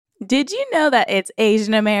Did you know that it's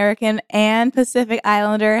Asian American and Pacific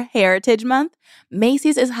Islander Heritage Month?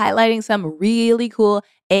 Macy's is highlighting some really cool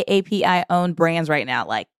AAPI-owned brands right now,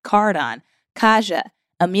 like Cardon, Kaja,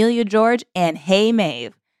 Amelia George, and Hey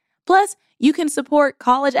Mave. Plus, you can support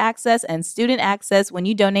college access and student access when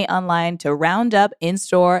you donate online to Roundup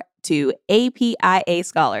in-store to APIA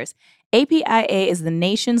Scholars. APIA is the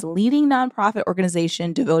nation's leading nonprofit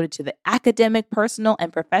organization devoted to the academic, personal,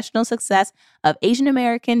 and professional success of Asian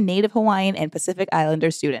American, Native Hawaiian, and Pacific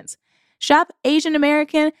Islander students. Shop Asian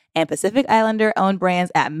American and Pacific Islander owned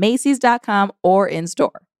brands at Macy's.com or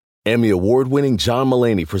in-store. Emmy award-winning John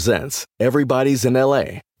Mulaney presents Everybody's in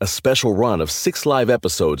LA, a special run of 6 live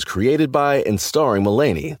episodes created by and starring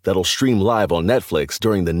Mulaney that'll stream live on Netflix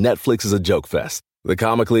during the Netflix is a Joke Fest. The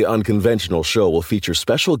comically unconventional show will feature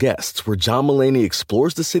special guests where John Mulaney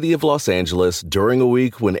explores the city of Los Angeles during a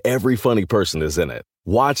week when every funny person is in it.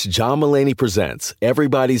 Watch John Mulaney Presents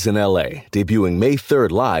Everybody's in LA, debuting May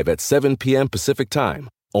 3rd live at 7 p.m. Pacific Time,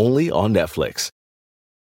 only on Netflix.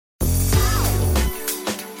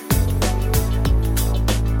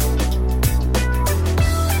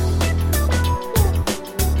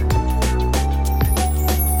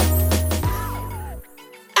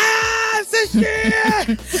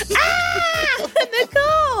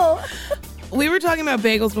 Nicole! We were talking about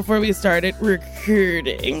bagels before we started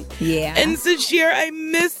recording. Yeah. And Sashir, I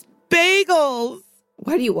miss bagels.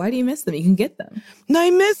 Why do you miss them? You can get them. No, I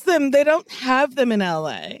miss them. They don't have them in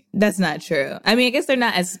LA. That's not true. I mean, I guess they're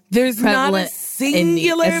not as There's not a prevalent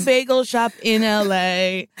singular bagel shop in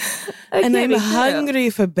LA. And I'm hungry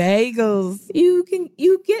for bagels. You can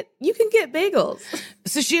get bagels.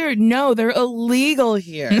 Sashir, no, they're illegal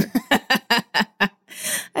here.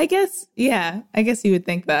 I guess you would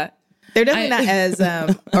think that. They're definitely not as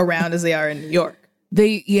around as they are in New York.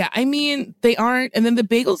 They aren't. And then the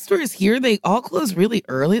bagel stores here, they all close really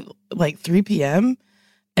early, like 3 p.m.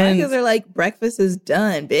 And because they're like, breakfast is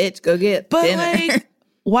done, bitch. Go get dinner. Like,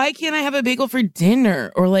 why can't I have a bagel for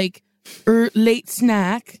dinner or late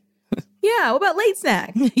snack? Yeah, what about late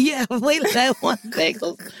snack? Yeah, I want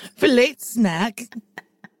bagels for late snack.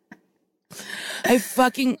 I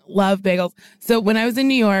fucking love bagels. So when I was in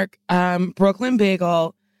New York, Brooklyn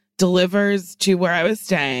Bagel delivers to where I was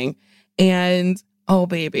staying. And, oh,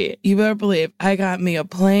 baby, you better believe I got me a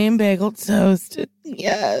plain bagel toasted.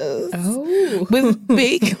 Yes. Oh. With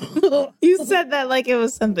bacon. You said that like it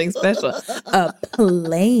was something special. A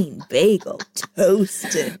plain bagel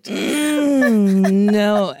toasted.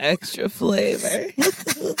 No extra flavor.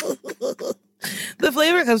 The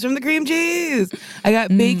flavor comes from the cream cheese. I got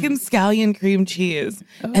bacon scallion cream cheese.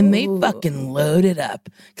 And they fucking load it up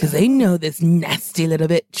because they know this nasty little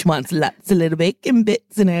bitch wants lots of little bacon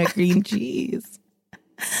bits in her cream cheese.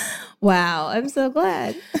 Wow, I'm so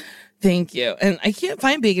glad. Thank you. And I can't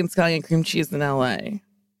find bacon scallion cream cheese in LA. I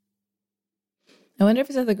wonder if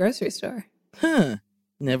it's at the grocery store. Huh.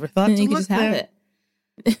 Never thought and to you look could just there. have it.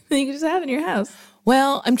 You could just have it in your house.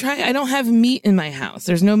 Well, I'm trying. I don't have meat in my house.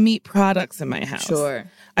 There's no meat products in my house. Sure.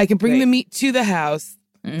 I can bring the meat to the house.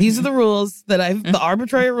 Mm-hmm. These are the rules that the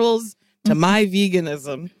arbitrary rules to my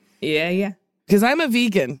veganism. Yeah. Because I'm a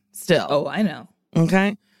vegan still. Oh, I know.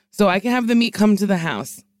 Okay. So I can have the meat come to the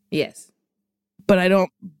house. Yes. But I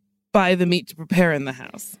don't buy the meat to prepare in the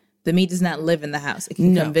house. The meat does not live in the house. It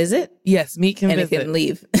can come visit. Yes, meat can visit. And it can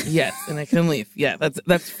leave. Yes, and it can leave. Yeah,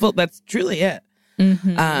 that's truly it.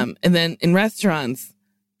 Mm-hmm. And then in restaurants,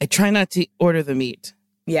 I try not to order the meat.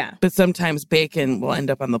 Yeah. But sometimes bacon will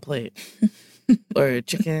end up on the plate. Or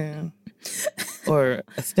chicken. Or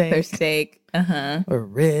a steak. Or steak. Uh-huh. Or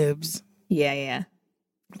ribs. Yeah.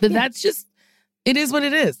 But that's just, it is what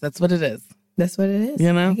it is. That's what it is. That's what it is.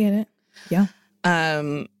 You know? I get it. Yeah.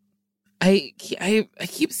 I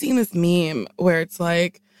keep seeing this meme where it's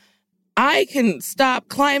like, I can stop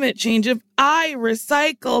climate change if I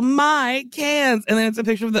recycle my cans. And then it's a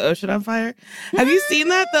picture of the ocean on fire. Have you seen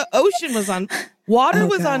that? The ocean was on, water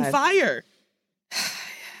was on fire.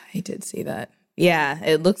 I did see that. Yeah,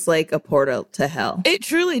 it looks like a portal to hell. It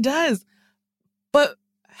truly does. But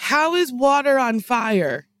how is water on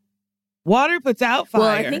fire? Water puts out fire. Well,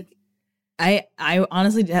 I think, I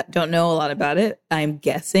honestly don't know a lot about it. I'm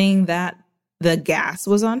guessing that the gas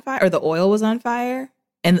was on fire or the oil was on fire.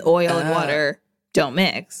 And the oil and water don't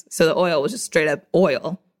mix. So the oil was just straight up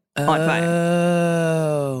oil on fire.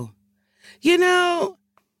 Oh. You know,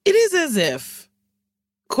 it is as if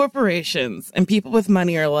corporations and people with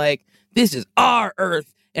money are like, this is our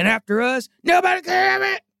earth. And after us, nobody can have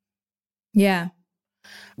it. Yeah.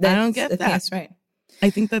 I don't get that. That's right.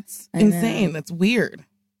 I think that's insane. That's weird.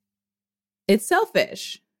 It's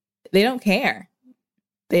selfish. They don't care.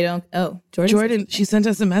 They don't. Oh, Jordan, she sent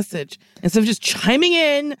us a message instead of just chiming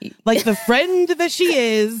in like the friend that she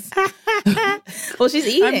is. Well, she's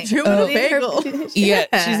eating. I'm chewing a bagel. Yeah,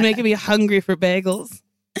 she's making me hungry for bagels.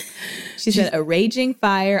 She said a raging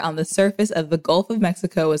fire on the surface of the Gulf of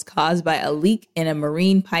Mexico was caused by a leak in a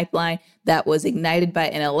marine pipeline that was ignited by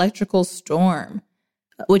an electrical storm,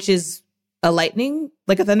 which is a lightning,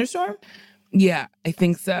 like a thunderstorm? Yeah, I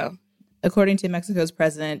think so. According to Mexico's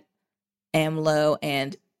president, AMLO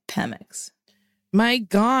and Pemex. My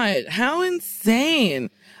God, how insane.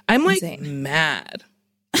 I'm like mad.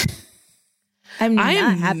 I'm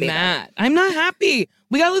not happy. I'm not happy.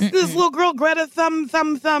 We gotta listen to this little girl, Greta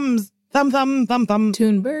Thunberg.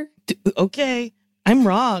 Okay, I'm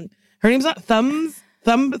wrong. Her name's not Thumbs.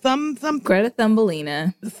 Thumb. Greta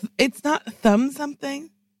Thumbelina. It's not Thumb something.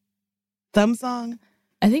 Thumb song.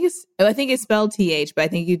 I think it's spelled TH, but I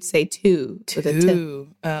think you'd say two with a T.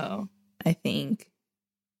 Oh, I think.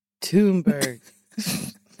 Thunberg.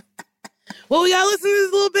 Well, we gotta listen to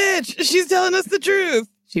this little bitch. She's telling us the truth.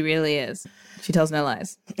 She really is. She tells no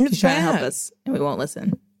lies. It's She's trying to help us, and we won't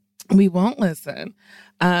listen. We won't listen.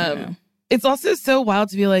 It's also so wild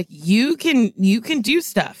to be like, you can do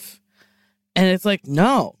stuff, and it's like,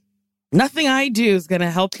 no, nothing I do is going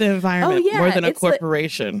to help the environment more than a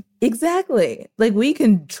corporation. Exactly. Like, we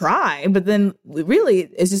can try, but then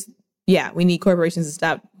really, it's just we need corporations to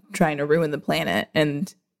stop trying to ruin the planet,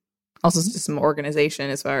 and also just some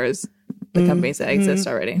organization as far as the companies that exist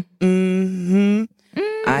already.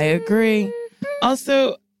 I agree.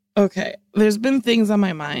 Also, okay, there's been things on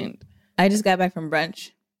my mind. I just got back from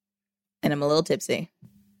brunch, and I'm a little tipsy.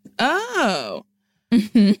 Oh.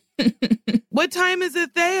 What time is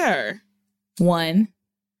it there? 1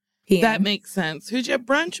 p.m. That makes sense. Who'd you have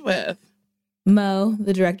brunch with? Mo,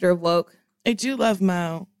 the director of Woke. I do love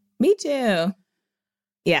Mo. Me too.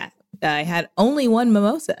 Yeah, I had only one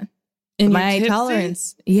mimosa. And my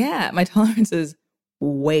tolerance is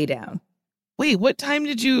way down. Wait, what time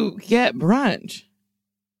did you get brunch?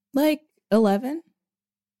 Like 11.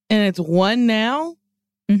 And it's 1 now?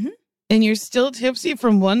 Mm-hmm. And you're still tipsy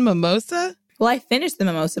from one mimosa? Well, I finished the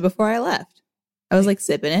mimosa before I left. I was like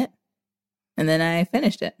sipping it, and then I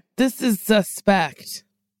finished it. This is suspect.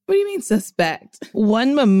 What do you mean suspect?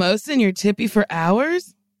 One mimosa and you're tippy for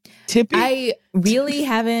hours? Tippy? I really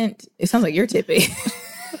haven't. It sounds like you're tippy.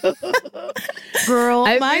 Girl,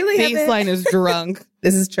 my baseline is drunk.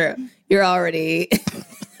 This is true. You're already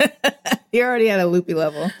at a loopy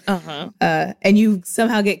level. And you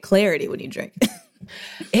somehow get clarity when you drink.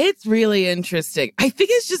 It's really interesting. I think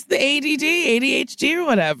it's just the ADD, ADHD or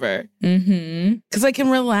whatever. Because I can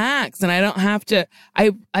relax and I don't have to.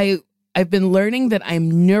 I've been learning that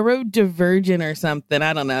I'm neurodivergent or something.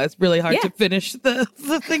 I don't know. It's really hard to finish the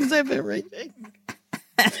things I've been reading.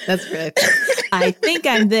 That's really I think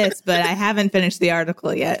I'm this, but I haven't finished the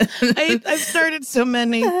article yet. I've started so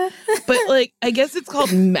many. But like, I guess it's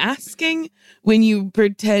called masking when you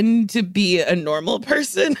pretend to be a normal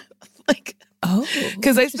person. Like,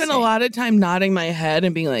 because I spend a lot of time nodding my head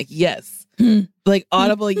and being like, yes. Like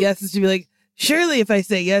audible yeses to be like, surely if I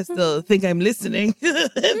say yes, they'll think I'm listening.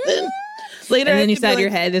 Later, and then you side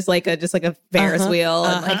your head is like just like a Ferris wheel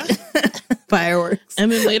and like fireworks.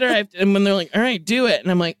 And then later, and when they're like, all right, do it.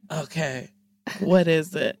 And I'm like, okay, what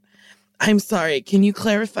is it? I'm sorry. Can you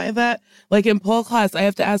clarify that? Like in pole class, I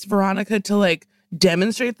have to ask Veronica to like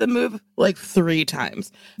demonstrate the move like 3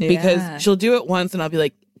 times because she'll do it once and I'll be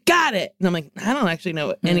like, got it. And I'm like, I don't actually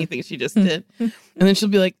know anything she just did. And then she'll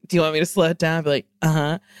be like, do you want me to slow it down? I'll be like,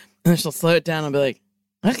 And then she'll slow it down. I'll be like,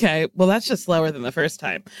 okay, well, that's just slower than the first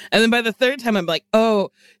time. And then by the 3rd time, I'm like,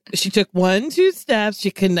 oh, she took 1-2 steps.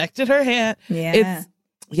 She connected her hand.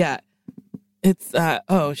 It's,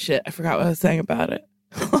 oh, shit. I forgot what I was saying about it.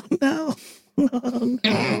 Oh, no. Oh,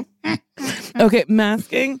 no. Okay,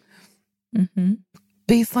 masking.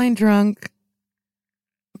 Baseline drunk.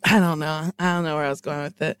 I don't know. I don't know where I was going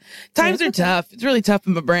with it. Times are tough. It's really tough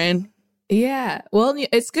in my brain. Yeah. Well,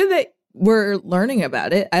 it's good that we're learning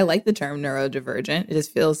about it. I like the term neurodivergent. It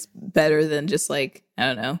just feels better than just like, I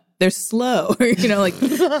don't know, they're slow, you know, like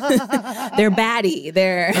they're batty,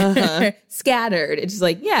 they're scattered. It's just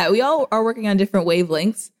like, yeah, we all are working on different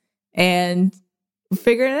wavelengths and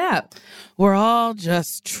figuring it out. We're all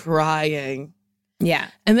just trying. Yeah.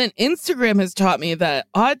 And then Instagram has taught me that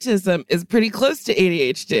autism is pretty close to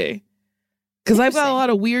ADHD. Because I've got a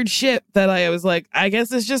lot of weird shit that I was like, I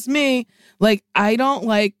guess it's just me. Like, I don't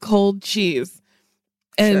like cold cheese.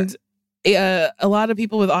 And a lot of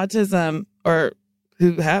people with autism or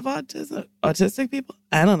who have autism, autistic people,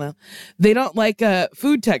 I don't know. They don't like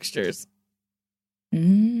food textures.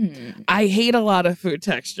 I hate a lot of food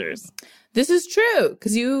textures. This is true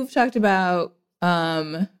because you've talked about,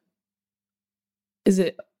 do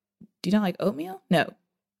you not like oatmeal? No.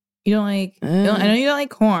 You don't like, I know you don't like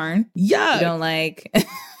corn. Yeah. You don't like.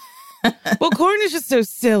 Well, corn is just so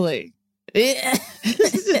silly.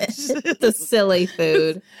 It's a silly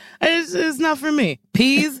food. It's not for me.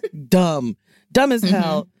 Peas, dumb. Dumb as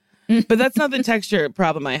hell. But that's not the texture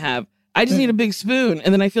problem I have. I just need a big spoon,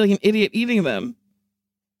 and then I feel like an idiot eating them.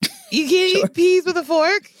 You can't eat peas with a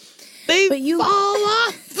fork. They fall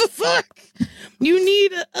off the fork. You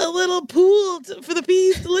need a little pool for the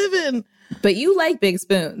peas to live in. But you like big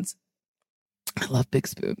spoons. I love big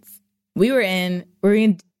spoons. We were in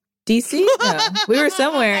DC? No, we were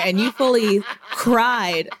somewhere, and you fully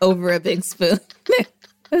cried over a big spoon.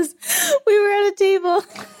 We were at a table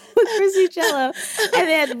with Chrissy Cello, and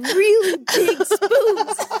they had really big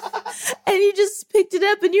spoons. And you just picked it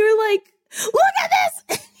up, and you were like, look at this!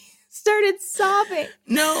 And you started sobbing.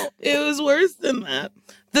 No, it was worse than that.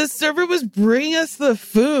 The server was bringing us the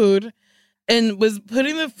food and was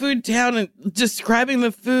putting the food down and describing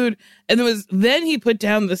the food. And then he put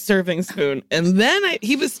down the serving spoon. And then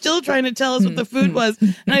he was still trying to tell us what the food was.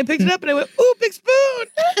 And I picked it up and I went, ooh, big spoon.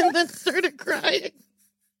 And then started crying.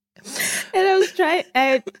 And I was trying,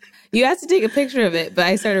 you asked to take a picture of it, but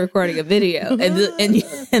I started recording a video. And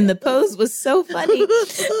the pose was so funny.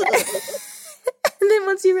 And then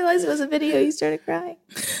once you realized it was a video, you started crying.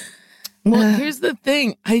 Well, here's the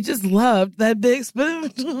thing. I just loved that big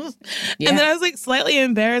spoon. Yeah. And then I was like slightly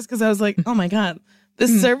embarrassed because I was like, oh my God,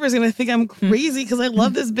 this server's going to think I'm crazy because I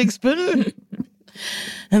love this big spoon.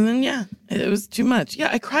 And then, yeah, it was too much. Yeah,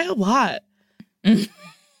 I cry a lot.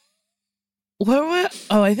 What?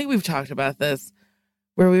 Oh, I think we've talked about this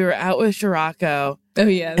where we were out with Shirako. Oh,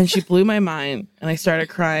 yeah. And she blew my mind and I started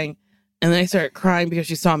crying. And then I started crying because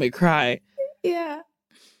she saw me cry. Yeah.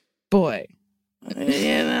 Boy,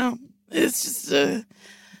 it's just that's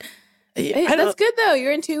good though.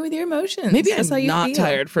 You're in tune with your emotions. Maybe That's I'm how you not feel.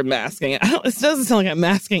 tired from masking. It doesn't sound like I'm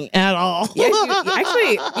masking at all.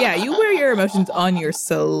 Yeah, you wear your emotions on your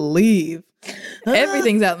sleeve.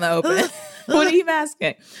 Everything's out in the open. What are you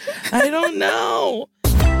masking? I don't know.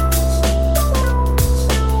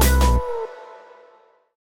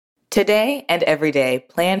 Today and every day,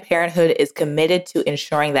 Planned Parenthood is committed to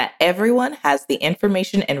ensuring that everyone has the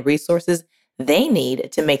information and resources they need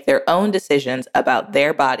to make their own decisions about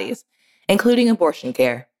their bodies, including abortion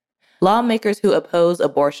care. Lawmakers who oppose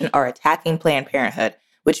abortion are attacking Planned Parenthood,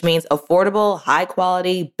 which means affordable,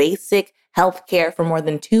 high-quality, basic health care for more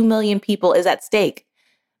than 2 million people is at stake.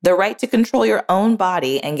 The right to control your own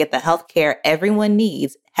body and get the health care everyone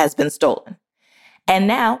needs has been stolen. And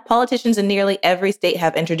now, politicians in nearly every state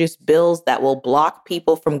have introduced bills that will block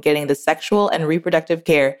people from getting the sexual and reproductive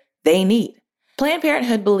care they need. Planned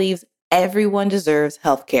Parenthood believes everyone deserves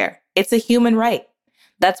health care. It's a human right.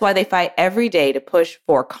 That's why they fight every day to push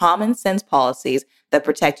for common sense policies that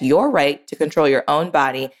protect your right to control your own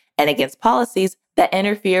body and against policies that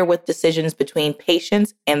interfere with decisions between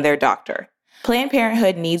patients and their doctor. Planned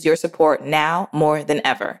Parenthood needs your support now more than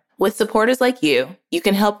ever. With supporters like you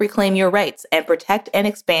can help reclaim your rights and protect and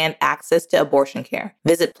expand access to abortion care.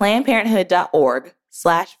 Visit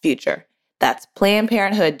PlannedParenthood.org/future. That's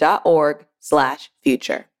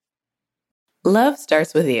PlannedParenthood.org/future. Love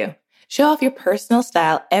starts with you. Show off your personal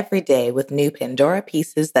style every day with new Pandora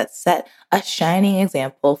pieces that set a shining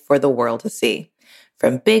example for the world to see.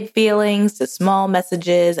 From big feelings to small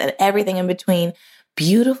messages and everything in between,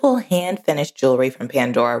 beautiful hand-finished jewelry from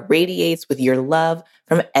Pandora radiates with your love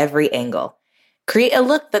from every angle. Create a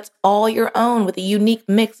look that's all your own with a unique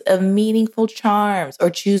mix of meaningful charms, or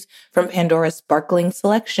choose from Pandora's sparkling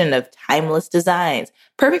selection of timeless designs,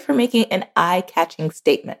 perfect for making an eye-catching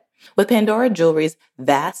statement. With Pandora Jewelry's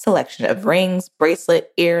vast selection of rings,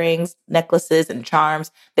 bracelet, earrings, necklaces, and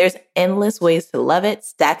charms, there's endless ways to love it,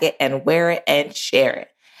 stack it, and wear it and share it.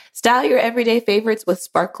 Style your everyday favorites with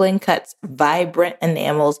sparkling cuts, vibrant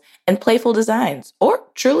enamels, and playful designs, or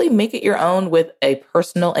truly make it your own with a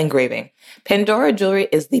personal engraving. Pandora Jewelry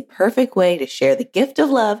is the perfect way to share the gift of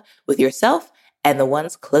love with yourself and the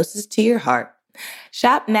ones closest to your heart.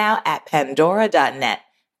 Shop now at pandora.net.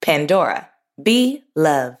 Pandora, be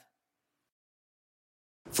love.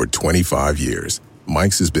 For 25 years,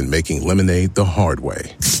 Mike's has been making lemonade the hard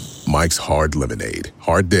way. Mike's Hard Lemonade.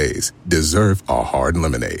 Hard days deserve a hard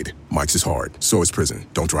lemonade. Mike's is hard, so is prison.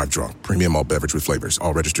 Don't drive drunk. Premium malt beverage with flavors.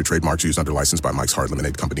 All registered trademarks used under license by Mike's Hard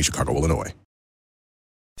Lemonade Company, Chicago, Illinois.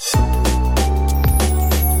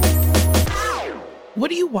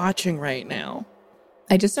 What are you watching right now?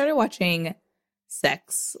 I just started watching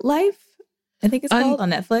Sex Life, I think it's called,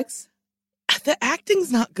 on Netflix. The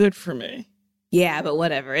acting's not good for me. Yeah, but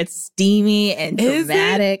whatever. It's steamy and Is it?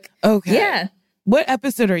 dramatic. Okay. Yeah. What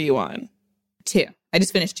episode are you on? 2. I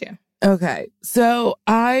just finished 2. Okay. So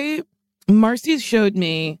Marcy showed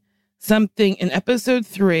me something in episode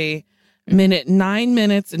 3, 9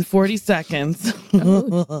 minutes and 40 seconds.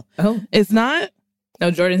 Oh. It's not? No,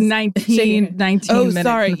 Jordan's 19 minutes. Oh, and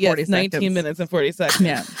sorry. 40 Yes, 19 seconds. minutes and 40 seconds.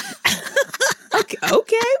 Yeah.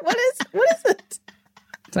 Okay. What is it?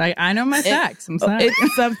 So I know my facts. I'm sorry.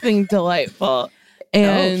 It's something delightful.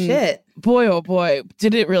 And Oh, shit. boy, oh boy,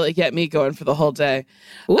 did it really get me going for the whole day.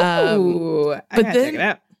 Ooh. But I gotta then check it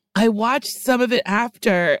out. I watched some of it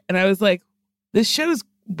after and I was like, this show's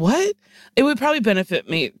what? It would probably benefit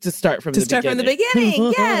me to start from the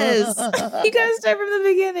beginning. Yes. You gotta start from the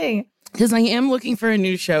beginning. Because I am looking for a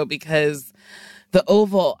new show because The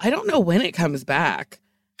Oval, I don't know when it comes back.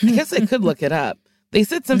 I guess I could look it up. They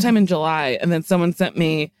said sometime in July, and then someone sent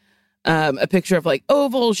me a picture of like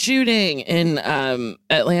Oval shooting in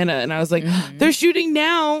Atlanta. And I was like, they're shooting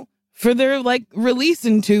now for their like release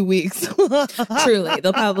in 2 weeks. Truly.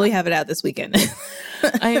 They'll probably have it out this weekend.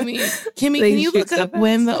 I mean, Kimmy, They can you shoot look so up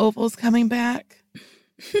when fast. The Oval's coming back?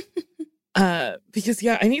 Because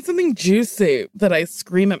I need something juicy that I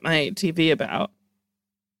scream at my TV about.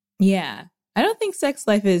 Yeah. I don't think Sex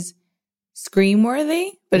Life is scream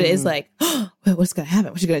worthy, but it is like, oh, what's going to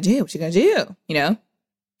happen? What you going to do? What you going to do? You know,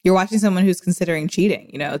 you're watching someone who's considering cheating.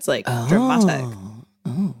 You know, it's like dramatic.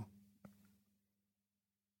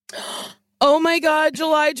 Oh my God,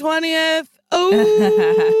 July 20th.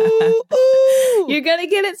 Oh, You're going to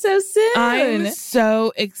get it so soon. I'm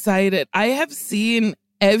so excited. I have seen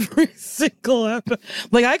every single episode.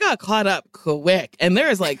 Like, I got caught up quick, and there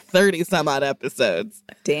is like 30 some odd episodes.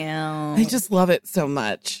 Damn. I just love it so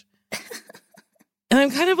much. And I'm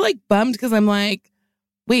kind of like bummed because I'm like,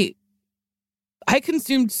 wait, I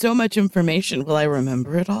consumed so much information. Will I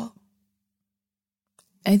remember it all?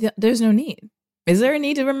 There's no need. Is there a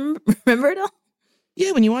need to remember it all?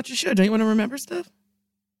 Yeah, when you watch a show, don't you want to remember stuff?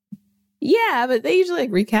 Yeah, but they usually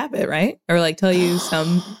like recap it, right? Or like tell you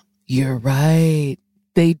some. You're right.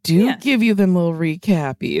 They do Yeah. give you them little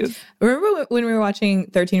recapies. Remember when we were watching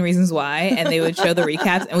 13 Reasons Why and they would show the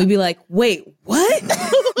recaps and we'd be like, wait, what?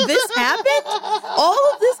 This happened?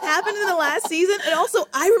 All of this happened in the last season? And also,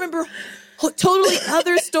 I remember totally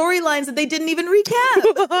other storylines that they didn't even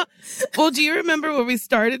recap. Well, do you remember when we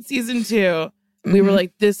started season 2? We were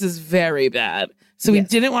like, this is very bad. So we Yes.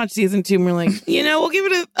 didn't watch season 2 and we're like, we'll give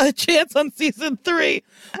it a chance on season 3.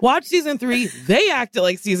 Watch season 3. They acted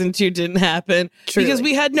like season 2 didn't happen Truly. because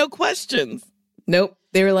we had no questions. Nope.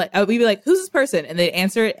 They were like, we'd be like, who's this person? And they'd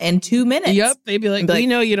answer it in 2 minutes. Yep. They'd be like, we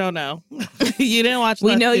know you don't know. You didn't watch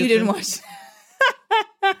We last know you season. didn't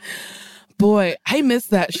watch. Boy, I miss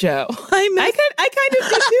that show. I kind of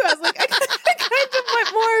did too. I was like, I kind of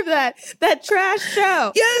want more of that trash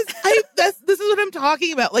show. Yes, this is what I'm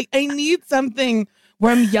talking about. Like, I need something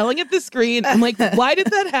where I'm yelling at the screen. I'm like, why did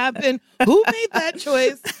that happen? Who made that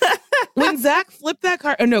choice? When Zach flipped that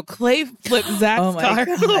car, Clay flipped Zach's Oh my car.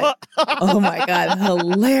 God. Oh my God,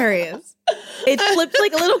 hilarious. It flipped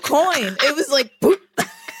like a little coin. It was like, boop.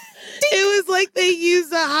 It was like they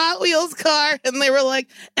used a Hot Wheels car and they were like,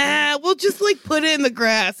 we'll just like put it in the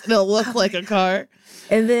grass and it'll look like a car.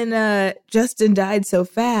 And then Justin died so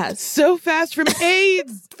fast. So fast from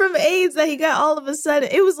AIDS. From AIDS that he got all of a sudden.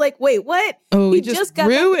 It was like, wait, what? Oh, He we just just got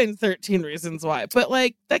ruined 13 Reasons Why. But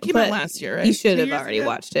like, that came out But last year, right? You should 2 have years already ago?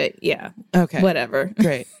 watched it. Yeah. Okay. Whatever.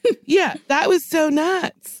 Great. Yeah, that was so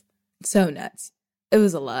nuts. So nuts. It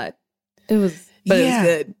was a lot. It was, but Yeah. it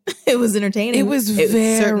was good. It was entertaining. It was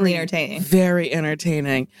certainly entertaining. Very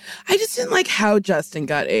entertaining. I just didn't like how Justin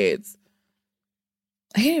got AIDS.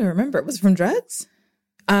 I can't even remember. It was from drugs?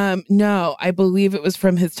 No, I believe it was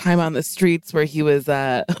from his time on the streets where he was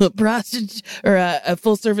a prostitute or a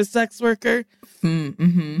full service sex worker.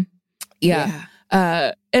 Mm-hmm. Yeah.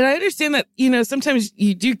 And I understand that, sometimes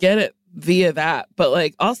you do get it via that, but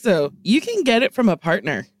like also you can get it from a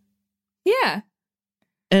partner. Yeah.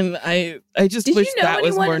 And I just Did wish you know that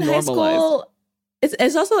was anyone more in high normalized. school?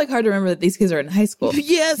 It's also like hard to remember that these kids are in high school.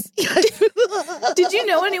 Yes. Did you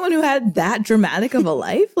know anyone who had that dramatic of a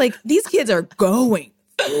life? Like these kids are going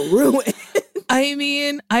through it. I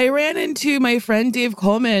mean, I ran into my friend Dave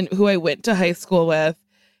Coleman, who I went to high school with,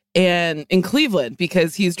 and in Cleveland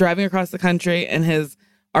because he's driving across the country and his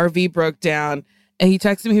RV broke down. And he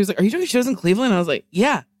texted me. He was like, "Are you doing shows in Cleveland?" I was like,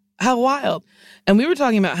 "Yeah." How wild. And we were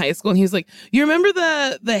talking about high school and he was like, "You remember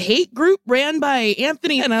the hate group ran by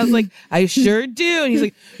Anthony?" And I was like, "I sure do." And he's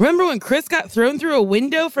like, "Remember when Chris got thrown through a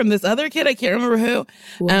window from this other kid? I can't remember who."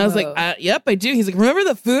 Whoa. And I was like, "Yep, I do." He's like, "Remember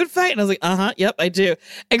the food fight?" And I was like, "Uh-huh, yep, I do."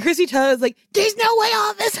 And Chrissy Taylor was like, "There's no way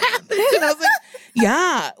all this happened." And I was like,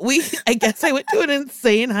 Yeah, I guess I went to an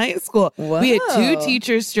insane high school. Whoa. We had 2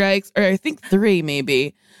 teacher strikes, or I think 3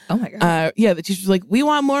 maybe. Oh my God. Yeah, the teacher was like, we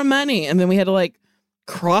want more money. And then we had to like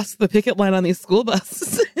cross the picket line on these school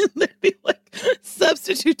buses. And there'd be like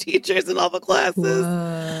substitute teachers in all the classes.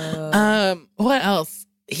 Whoa. What else?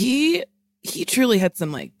 He truly had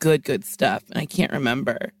some like good stuff. And I can't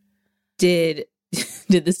remember. Did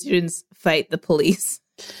the students fight the police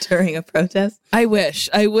during a protest? I wish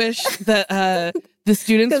that the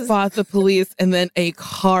students fought the police and then a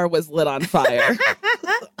car was lit on fire.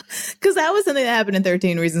 Because that was something that happened in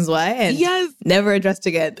 13 Reasons Why, and yes, never addressed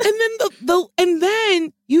again. And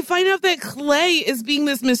then you find out that Clay is being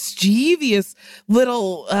this mischievous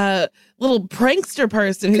little prankster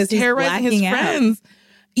person who's terrorizing his friends.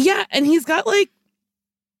 Yeah, and he's mentally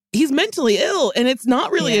ill, and it's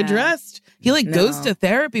not really addressed. He goes to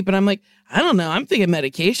therapy, but I'm like, I don't know. I'm thinking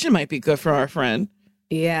medication might be good for our friend.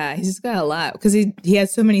 Yeah, he's just got a lot because he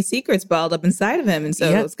has so many secrets balled up inside of him, and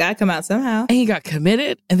so it's got to come out somehow. And he got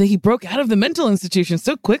committed, and then he broke out of the mental institution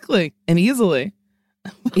so quickly and easily.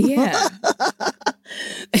 Yeah,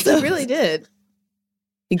 he really did.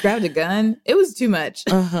 He grabbed a gun. It was too much.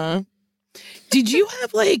 Did you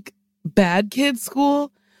have bad kids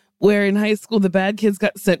school, where in high school the bad kids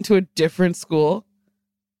got sent to a different school?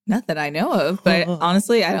 Not that I know of, but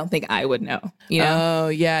honestly, I don't think I would know. You know? Oh,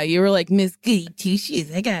 yeah. You were like, Miss Goody Two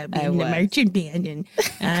Shoes. I got to be in the marching band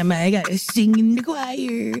and I got to sing in the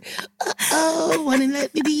choir. Oh, want to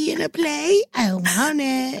let me be in a play? I want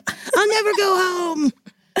it. I'll never go home.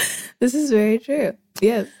 This is very true.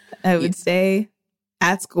 Yes. I would stay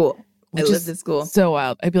at school. I lived at school. So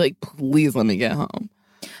wild. I'd be like, please let me get home.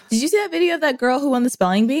 Did you see that video of that girl who won the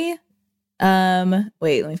spelling bee?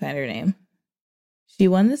 Wait, let me find her name. She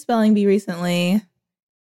won the spelling bee recently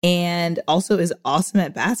and also is awesome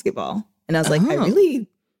at basketball. And I was like, I really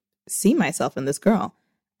see myself in this girl.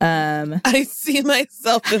 I see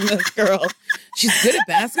myself in this girl. She's good at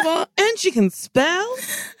basketball and she can spell.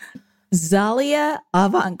 Zalia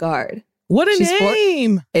Avant-Garde. What a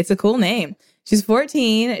name. It's a cool name. She's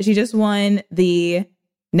 14. She just won the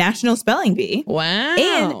National Spelling Bee. Wow.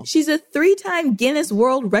 And she's a 3-time Guinness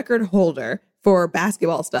World Record holder for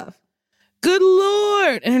basketball stuff. Good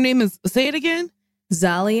Lord. And her name is, say it again?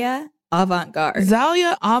 Zalia Avant-Garde.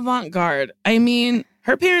 Zalia Avant-Garde. I mean,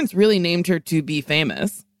 her parents really named her to be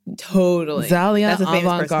famous. Totally. Zalia That's a famous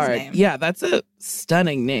Avant-Garde. name. Yeah, that's a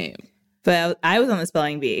stunning name. But I was on the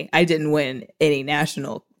spelling bee. I didn't win any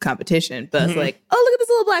national competition, but I was like, oh, look at this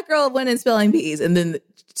little black girl winning spelling bees. And then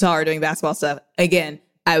saw her doing basketball stuff. Again,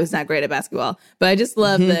 I was not great at basketball, but I just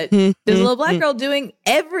love that there's a little black girl doing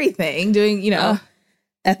everything, doing,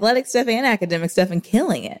 athletic stuff and academic stuff and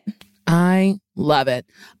killing it. I love it.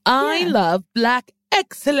 I love Black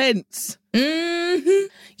excellence. Very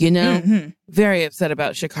upset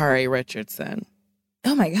about Sha'Carri Richardson.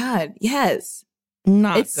 Oh my God. Yes.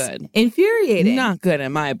 It's good. Infuriating. Not good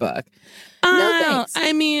in my book. No thanks.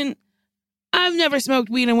 I mean, I've never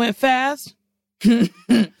smoked weed and went fast.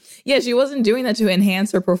 Yeah, she wasn't doing that to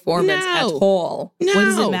enhance her performance at all. No. What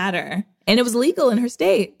does it matter? And it was legal in her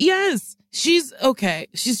state. Yes. She's okay.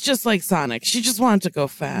 She's just like Sonic. She just wanted to go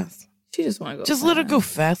fast. She just wanted to go Just fast. let her go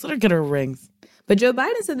fast. Let her get her rings. But Joe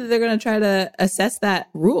Biden said that they're going to try to assess that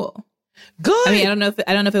rule. Good. I mean, I don't know if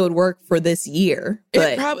it would work for this year,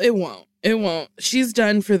 but it won't. It won't. She's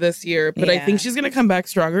done for this year, but I think she's going to come back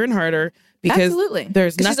stronger and harder because absolutely.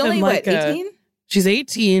 There's nothing she's only, like 18? She's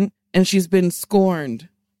 18 and she's been scorned.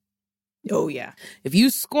 Oh, yeah. If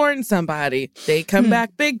you scorn somebody, they come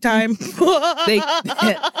back big time. That's what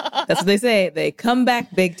they say. They come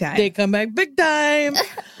back big time. They come back big time.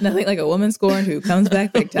 Nothing like a woman scorned who comes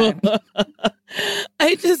back big time.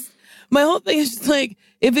 My whole thing is just like,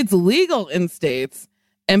 if it's legal in states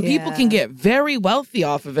and people can get very wealthy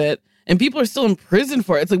off of it and people are still in prison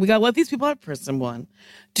for it, it's like, we got to let these people out of prison, 1.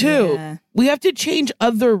 2, we have to change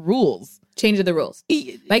other rules. Change the rules.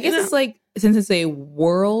 I guess it's like, since it's a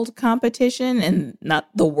world competition and not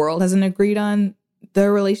the world hasn't agreed on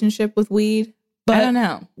their relationship with weed, but I don't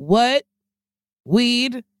know. What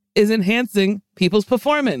weed is enhancing people's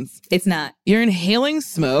performance? It's not. You're inhaling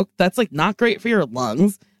smoke. That's like not great for your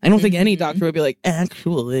lungs. I don't think any doctor would be like,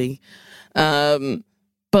 actually. But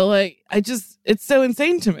like, it's so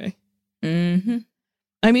insane to me.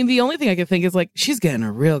 I mean, the only thing I can think is like, she's getting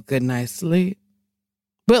a real good night's sleep.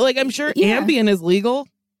 But like, I'm sure Ambien is legal.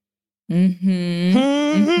 It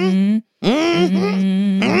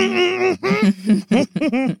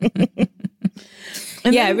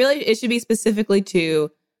should be specifically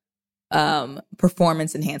to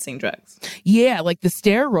performance enhancing drugs. Yeah, like the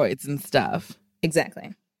steroids and stuff.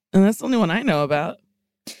 Exactly. And that's the only one I know about.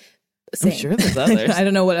 I'm sure there's others. I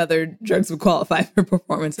don't know what other drugs would qualify for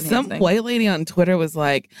performance enhancing. Some white lady on Twitter was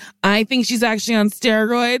like, I think she's actually on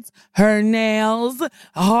steroids. Her nails,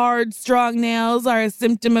 hard, strong nails, are a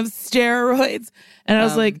symptom of steroids. And I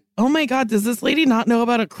was like, oh my God, does this lady not know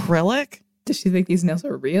about acrylic? Does she think these nails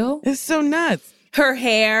are real? It's so nuts. Her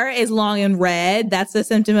hair is long and red. That's a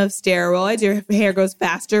symptom of steroids. Your hair grows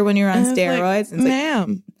faster when you're on steroids. Like,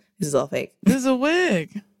 ma'am, this is all fake. This is a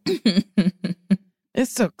wig.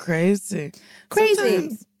 It's so crazy.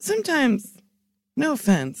 Sometimes, no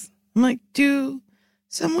offense, I'm like, do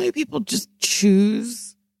some white people just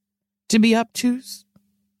choose to be obtuse?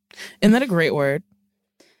 Isn't that a great word?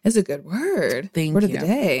 It's a good word. Thank word you. Of the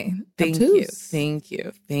day. Thank obtuse.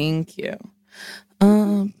 you.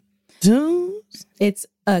 Obtuse. It's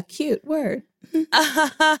a cute word.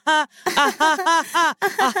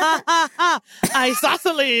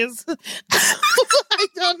 Isosceles. I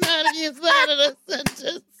don't know how to use that in a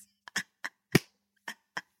sentence.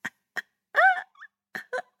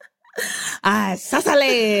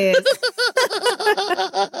 Isosceles.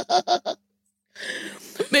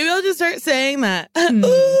 Maybe I'll just start saying that.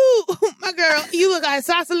 Ooh, my girl, you look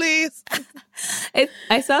isosceles.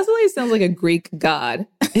 Isosceles sounds like a Greek god.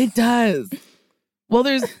 It does. Well,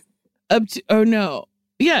 there's an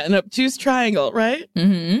obtuse triangle, right?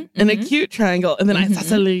 Mm-hmm. An acute triangle, and then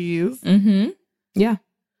isosceles. Mm-hmm. Yeah.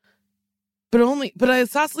 But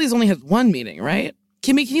isosceles only has one meaning, right?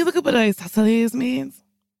 Kimmy, can you look up what isosceles means?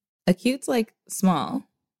 Acute's like small.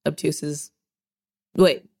 Obtuse is...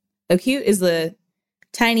 Wait. Acute is the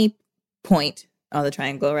tiny point on the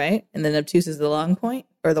triangle, right? And then obtuse is the long point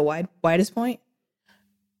or the widest point.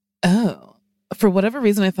 Oh. For whatever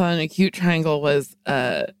reason, I thought an acute triangle was...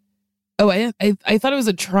 I thought it was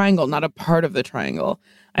a triangle, not a part of the triangle.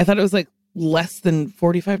 I thought it was like less than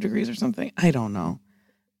 45 degrees or something. I don't know.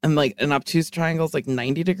 And like an obtuse triangle is like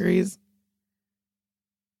 90 degrees.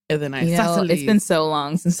 And then it's been so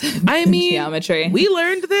long since I've been in geometry. We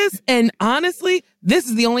learned this, and honestly, this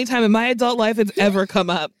is the only time in my adult life it's ever come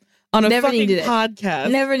up on a fucking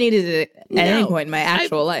podcast. Never needed it at any point in my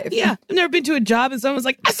actual life. Yeah, I've never been to a job and someone was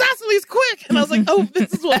like, isosceles, quick! And I was like, oh,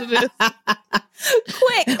 this is what it is.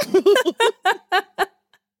 Quick!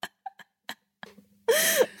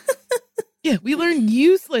 Yeah, we learned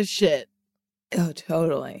useless shit. Oh,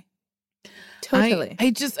 totally. I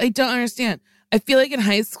don't understand. I feel like in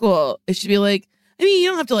high school, it should be like, I mean, you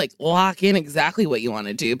don't have to like lock in exactly what you want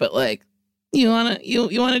to do, but like, you want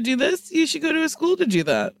to do this? You should go to a school to do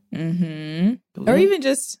that. Mm-hmm. Or even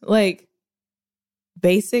just like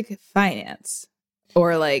basic finance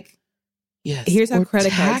or like, yes, here's how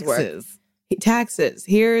credit cards work. Taxes.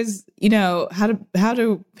 Here's, how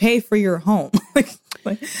to pay for your home.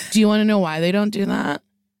 Do you want to know why they don't do that?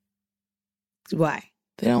 Why?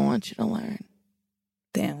 They don't want you to learn.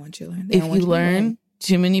 They don't want you to learn. If you learn,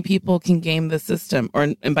 too many people can game the system.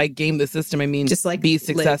 And by game the system, I mean just like be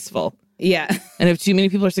successful. Yeah. And if too many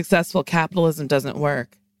people are successful, capitalism doesn't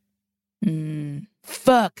work.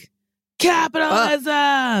 Fuck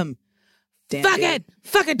capitalism. Fuck it.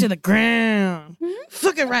 Fuck it to the ground.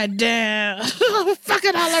 Fuck it right down. Fuck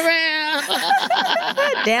it all around.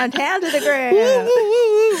 Downtown to the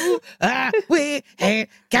ground. We hate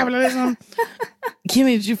capitalism.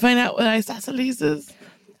 Kimmy, did you find out what isosceles is?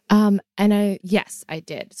 Yes, I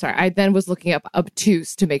did. Sorry, I then was looking up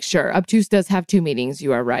obtuse to make sure. Obtuse does have two meanings.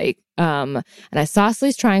 You are right. An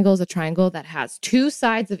isosceles triangle is a triangle that has two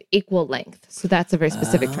sides of equal length. So that's a very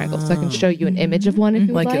specific triangle. So I can show you an image of one if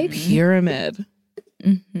you like. Like a pyramid.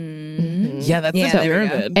 Yeah, that's a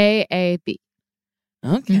pyramid. AAB.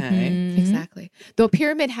 Okay. Exactly. Though a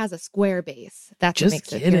pyramid has a square base. That's what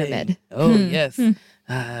makes it a pyramid. Oh, yes.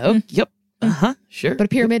 Yep. Sure. But a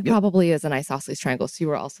pyramid probably is an isosceles triangle, so you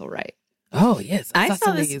were also right. Oh, yes. I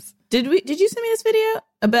saw this. Did you send me this video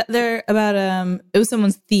about it was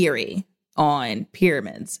someone's theory on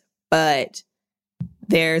pyramids, but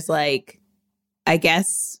there's like, I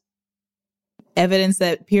guess, evidence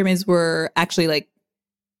that pyramids were actually like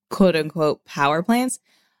quote unquote power plants.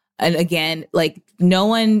 And again, like no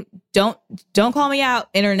one, don't call me out,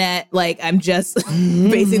 internet. Like I'm just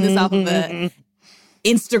basing this off of a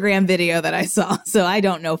Instagram video that I saw. So I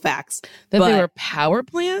don't know facts. That they were power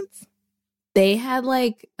plants? They had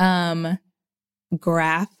like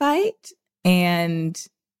graphite and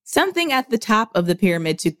something at the top of the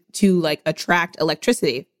pyramid to like attract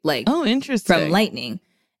electricity, like interesting, from lightning.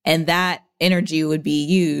 And that energy would be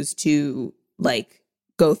used to like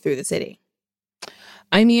go through the city.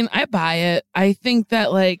 I mean, I buy it. I think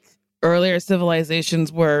that like earlier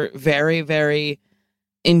civilizations were very, very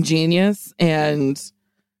ingenious and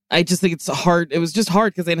I just think it's hard. It was just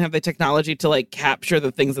hard because they didn't have the technology to like capture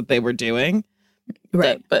the things that they were doing.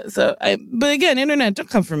 Right. But again, internet, don't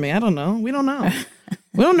come for me. I don't know. We don't know.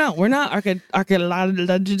 We don't know. We're not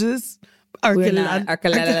archaeologists. We're not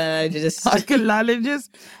archaeologists.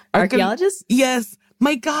 Archaeologists? Yes.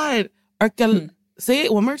 My God. Say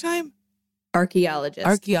it one more time. Archaeologist.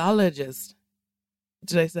 Archaeologist.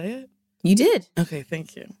 Did I say it? You did. Okay,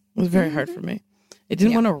 thank you. It was very hard for me. It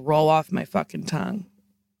didn't want to roll off my fucking tongue.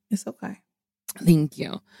 It's okay. Thank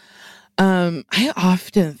you. I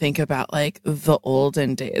often think about like the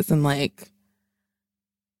olden days and like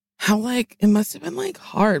how like it must have been like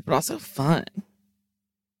hard but also fun.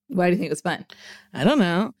 Why do you think it was fun? I don't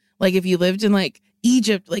know. Like if you lived in like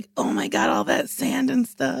Egypt, like, oh my God, all that sand and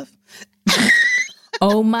stuff.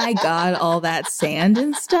 Oh my God, all that sand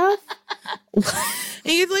and stuff?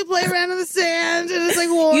 And you'd like play around in the sand and it's like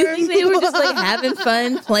warm. You think they were just like having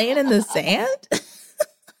fun playing in the sand?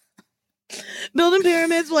 Building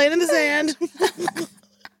pyramids, playing in the sand.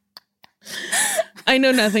 I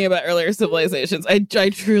know nothing about earlier civilizations. I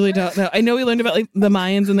truly don't know. I know we learned about like the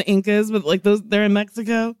Mayans and the Incas, but like those, they're in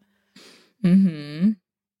Mexico. Mm-hmm.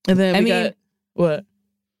 And then we got what?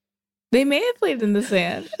 They may have played in the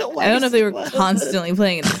sand. I don't know if they were constantly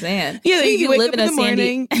playing in the sand. Yeah, you wake up in the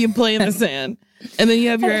morning, you play in the sand, and then you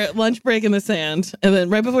have your lunch break in the sand, and then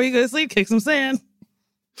right before you go to sleep, kick some sand.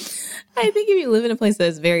 I think if you live in a place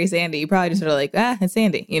that's very sandy, you probably just sort of like, it's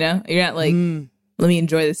sandy, you know? You're not like, let me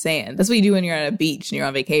enjoy the sand. That's what you do when you're on a beach and you're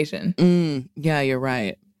on vacation. Yeah, you're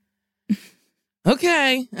right.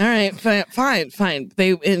 Okay. All right. Fine.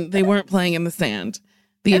 They weren't playing in the sand.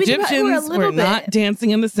 The Egyptians were not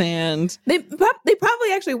dancing in the sand. They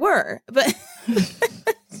probably actually were, but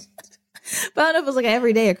but I don't know if it was like an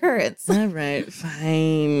everyday occurrence. All right,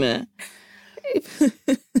 fine.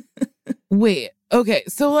 Wait, okay,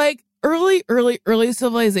 so like early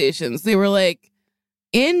civilizations, they were like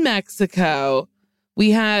in Mexico.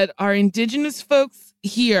 We had our indigenous folks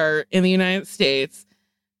here in the United States,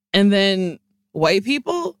 and then white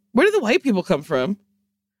people. Where did the white people come from?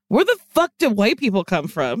 Where the fuck did white people come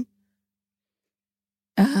from?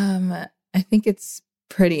 I think it's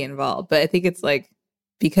pretty involved, but I think it's like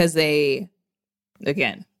because they,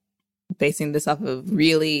 again, basing this off of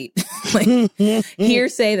really like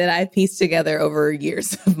hearsay that I've pieced together over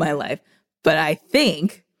years of my life. But I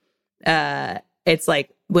think it's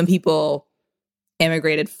like when people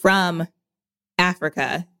immigrated from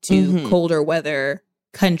Africa to colder weather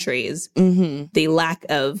countries, the lack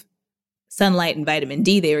of sunlight and vitamin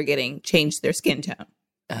D they were getting changed their skin tone.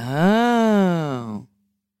 Oh.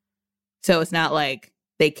 So it's not like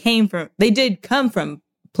they did come from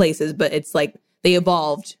places, but it's like they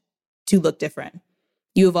evolved to look different.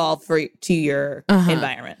 You evolve to your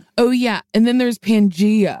environment. Oh, yeah. And then there's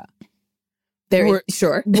Pangea.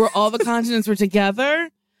 Sure. Where all the continents were together.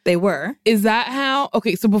 They were. Is that how?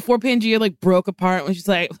 Okay, so before Pangea like broke apart when she's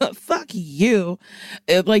like, fuck you.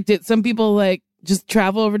 It, like, did some people like just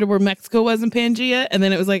travel over to where Mexico was in Pangea? And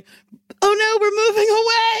then it was like, oh no, we're moving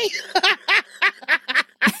away.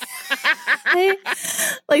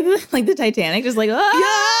 like the Titanic, just like, yeah,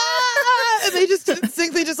 and they just didn't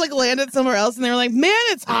think, they just like landed somewhere else, and they were like, man,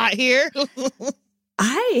 it's hot here.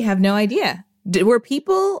 I have no idea. Were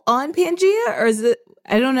people on Pangea, or is it?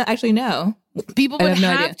 I don't know. Actually, no. People would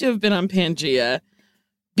have to have been on Pangea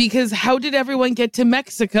because how did everyone get to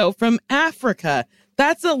Mexico from Africa?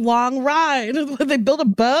 That's a long ride. They built a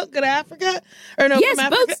boat, go to Africa? Or no, yes,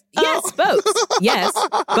 from Africa? Boats. Yes, boats. Yes,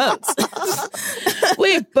 boats.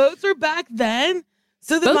 Wait, boats were back then?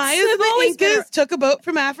 So the Mayas and the Incas took a boat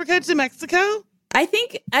from Africa to Mexico? I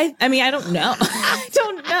think, I mean, I don't know.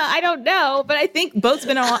 I don't know. But I think boats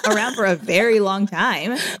been around for a very long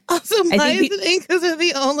time. Also, Mayas and Incas are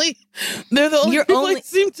the only people I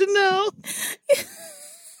seem to know.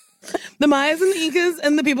 The Mayas and the Incas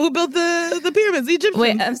and the people who built the pyramids, the Egyptians.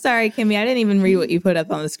 Wait, I'm sorry, Kimmy. I didn't even read what you put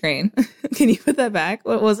up on the screen. Can you put that back?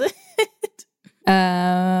 What was it?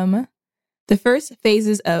 The first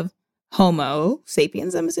phases of Homo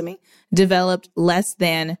sapiens, I'm assuming, developed less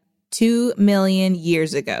than 2 million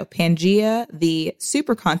years ago. Pangea, the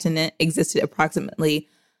supercontinent, existed approximately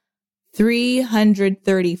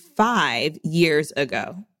 335 years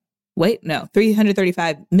ago. Wait, no,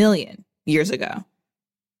 335 million years ago.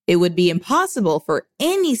 It would be impossible for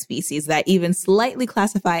any species that even slightly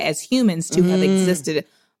classify as humans to have existed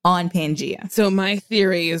on Pangea. So my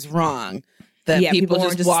theory is wrong. That people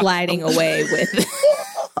were just sliding away with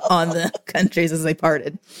on the countries as they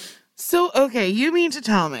parted. So, okay, you mean to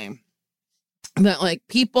tell me that, like,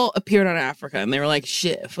 people appeared on Africa and they were like,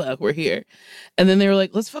 shit, fuck, we're here. And then they were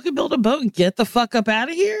like, let's fucking build a boat and get the fuck up out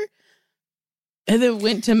of here? And then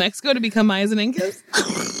went to Mexico to become Mayas and Incas?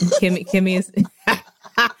 Kimmy is...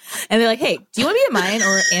 And they're like, hey, do you want to be a Mayan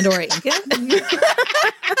or an Inca?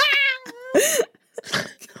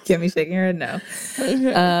 Kimmy's shaking her head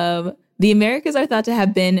no. The Americas are thought to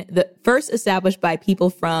have been the first established by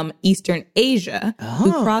people from Eastern Asia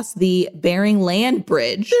who crossed the Bering Land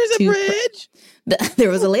Bridge. There's a bridge? There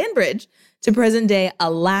was a land bridge to present-day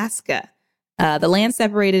Alaska. The land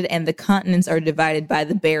separated and the continents are divided by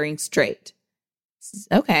the Bering Strait.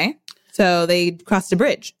 Okay. So they crossed a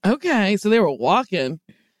bridge. Okay. So they were walking.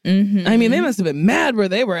 Mm-hmm. I mean, they must have been mad where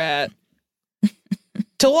they were at.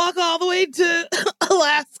 To walk all the way to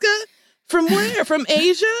Alaska? From where? From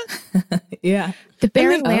Asia? Yeah. The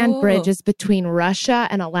Bering Land Bridge is between Russia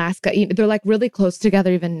and Alaska. They're like really close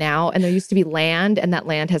together even now. And there used to be land, and that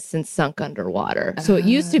land has since sunk underwater. So it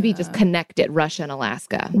used to be just connected, Russia and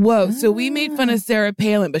Alaska. Whoa. So we made fun of Sarah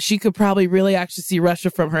Palin, but she could probably really actually see Russia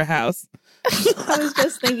from her house. I was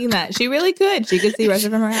just thinking that. She really could. She could see Russia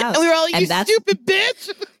from her house. And we were all like, you stupid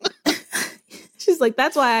bitch. She's like,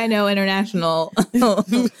 that's why I know international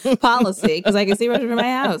policy, because I can see Russia from my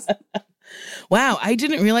house. Wow, I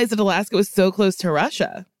didn't realize that Alaska was so close to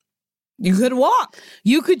Russia. You could walk.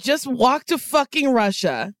 You could just walk to fucking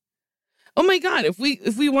Russia. Oh my God, if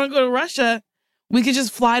we want to go to Russia, we could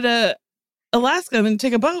just fly to Alaska and then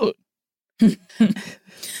take a boat. I mean,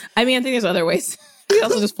 I think there's other ways. We can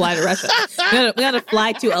also just fly to Russia. We gotta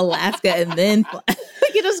fly to Alaska and then fly.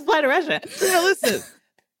 We can just fly to Russia. Yeah, listen.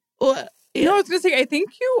 Well, You know, I was going to say, I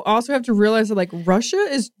think you also have to realize that, like, Russia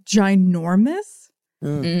is ginormous.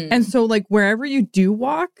 And so, like, wherever you do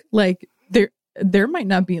walk, like, there might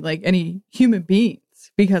not be, like, any human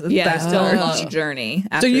beings because it's that still a large. long journey.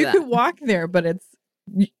 So you could walk there, but it's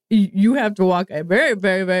you have to walk a very,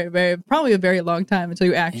 very, very, very, probably a very long time until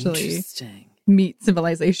you actually meet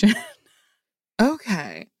civilization.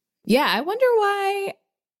 Okay. Yeah, I wonder why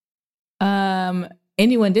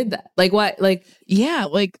anyone did that. Like, why? Like, yeah,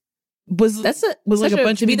 like was like a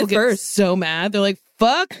bunch of people get so mad. They're like,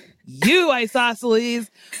 "Fuck you,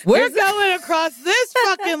 isosceles! We're going across this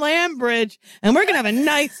fucking land bridge, and we're gonna have a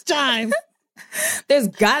nice time." There's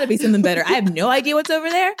got to be something better. I have no idea what's over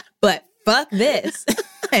there, but fuck this,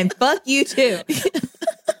 and fuck you too.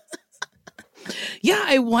 Yeah,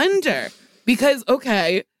 I wonder because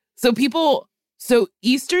so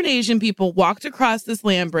Eastern Asian people walked across this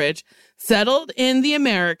land bridge, settled in the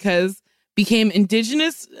Americas, became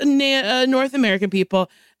indigenous North American people,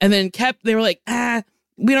 and then they were like,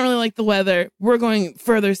 we don't really like the weather. We're going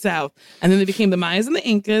further south. And then they became the Mayas and the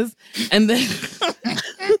Incas. And then,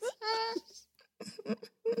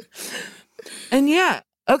 and yeah.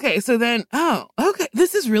 Okay. So then, okay.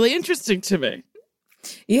 This is really interesting to me.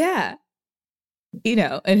 Yeah. You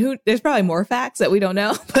know, and there's probably more facts that we don't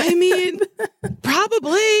know. But. I mean,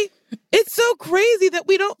 probably. It's so crazy that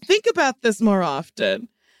we don't think about this more often.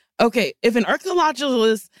 Okay, if an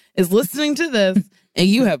archaeologist is listening to this and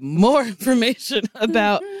you have more information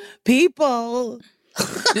about people.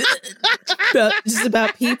 Just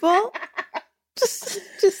about people?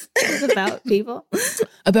 Just about people?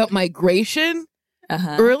 About migration,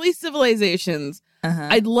 early civilizations.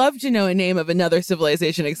 I'd love to know a name of another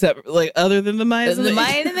civilization except like other than the Mayas and the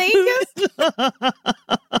Mayan and the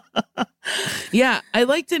Incas. Yeah, I'd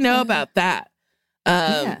like to know about that.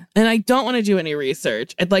 And I don't want to do any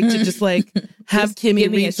research. I'd like to just like have Kimmy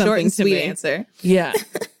give me read a something short and to sweet me. answer. Yeah.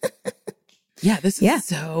 Yeah, this is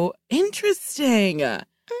so interesting.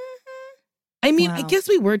 I mean, I guess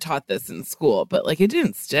we were taught this in school, but like it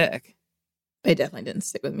didn't stick. It definitely didn't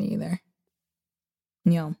stick with me either.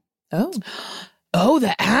 Yeah. Oh,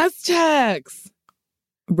 the Aztecs.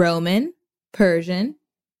 Roman, Persian,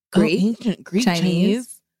 Greek, ancient Greek,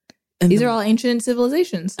 Chinese. And these are all ancient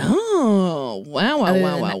civilizations. Oh, wow.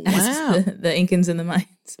 The Incans and the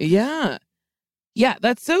Mayans. Yeah. Yeah,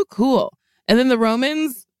 that's so cool. And then the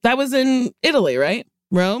Romans, that was in Italy, right?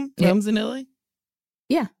 Rome? Yep. Rome's in Italy?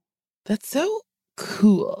 Yeah. That's so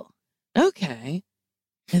cool. Okay.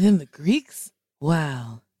 And then the Greeks?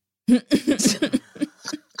 Wow.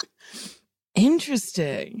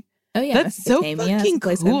 Interesting. Oh, yeah. That's so fucking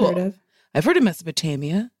cool. I've heard of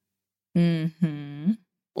Mesopotamia. Mm-hmm.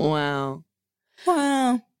 Wow.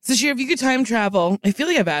 Wow. So, Shir, if you could time travel, I feel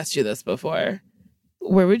like I've asked you this before.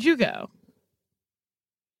 Where would you go?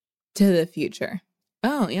 To the future.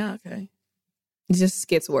 Oh, yeah, okay. It just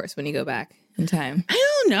gets worse when you go back in time. I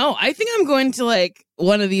don't know. I think I'm going to like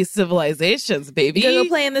one of these civilizations, baby. You gonna go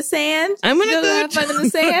play in the sand? I'm gonna go have fun in the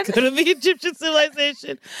sand. Go to the Egyptian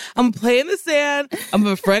civilization. I'm playing the sand. I'm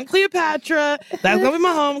a friend Cleopatra. That's gonna be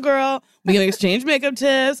my homegirl. We're gonna exchange makeup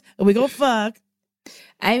tips and we go fuck.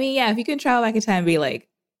 I mean, yeah, if you can travel back in time and be like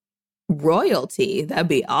Royalty. That'd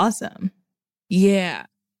be awesome. Yeah.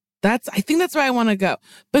 I think that's where I want to go.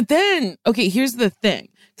 But then, okay, here's the thing.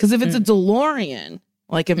 Because if it's a DeLorean,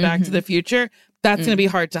 like in Back to the Future, that's going to be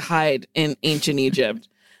hard to hide in ancient Egypt.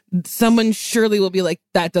 Someone surely will be like,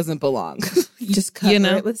 that doesn't belong. Just cover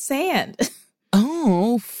it with sand.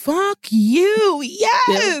 Oh, fuck you.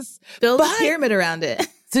 Yes. Build a pyramid around it.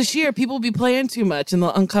 Sashir, people will be playing too much and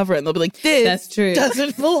they'll uncover it and they'll be like, this That's true.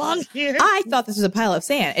 doesn't belong here. I thought this was a pile of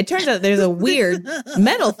sand. It turns out there's a weird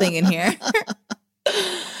metal thing in here.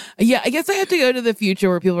 Yeah, I guess I have to go to the future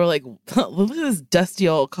where people are like, look at this dusty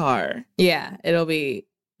old car. Yeah, they'll be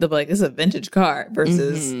like, this is a vintage car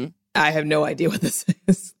versus I have no idea what this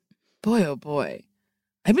is. Boy, oh boy.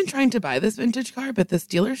 I've been trying to buy this vintage car, but this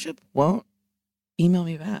dealership won't email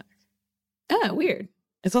me back. Oh, weird.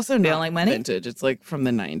 It's also They not don't like money? vintage. It's like from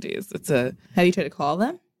the 90s. Have you tried to call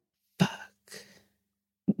them? Fuck.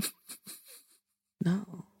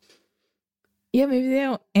 No. Yeah, maybe they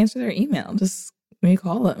don't answer their email. Just maybe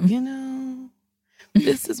call them. You know,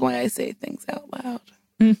 this is why I say things out loud.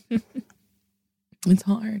 It's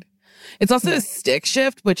hard. It's also a stick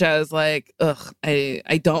shift, which I was like, ugh,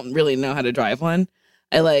 I don't really know how to drive one.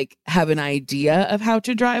 I like have an idea of how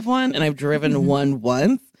to drive one, and I've driven one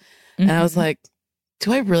once. And I was like,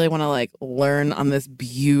 do I really want to like learn on this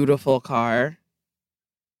beautiful car?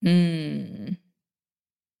 It's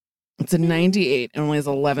a 98 and only has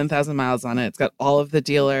 11,000 miles on it. It's got all of the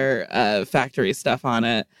dealer factory stuff on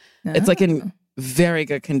it. It's like in very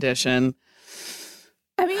good condition.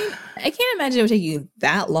 I mean, I can't imagine it would take you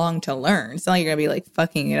that long to learn. It's not like you're going to be like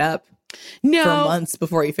fucking it up for months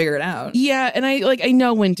before you figure it out. Yeah, and I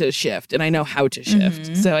know when to shift and I know how to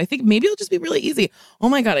shift. So I think maybe it'll just be really easy. Oh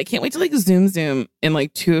my God, I can't wait to like zoom in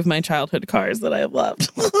like two of my childhood cars that I have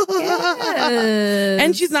loved. Yes.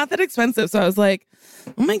 And she's not that expensive. So I was like,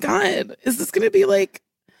 oh my God, is this going to be like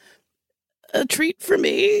a treat for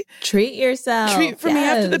me? Treat yourself. Treat for me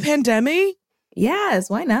after the pandemic? Yes,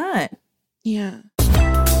 why not? Yeah.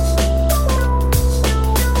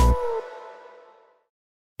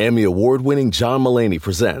 Emmy award-winning John Mulaney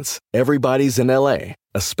presents Everybody's in LA,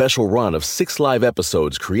 a special run of 6 live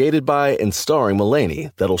episodes created by and starring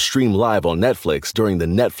Mulaney that'll stream live on Netflix during the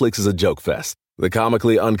Netflix is a Joke Fest. The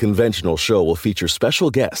comically unconventional show will feature special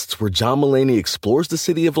guests where John Mulaney explores the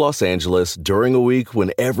city of Los Angeles during a week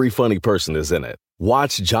when every funny person is in it.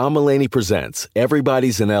 Watch John Mulaney Presents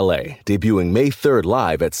Everybody's in LA, debuting May 3rd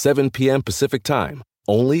live at 7 p.m. Pacific Time,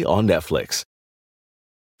 only on Netflix.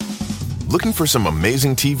 Looking for some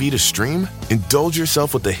amazing TV to stream? Indulge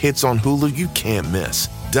yourself with the hits on Hulu you can't miss.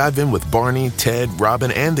 Dive in with Barney, Ted,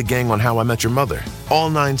 Robin, and the gang on How I Met Your Mother. All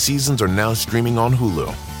 9 seasons are now streaming on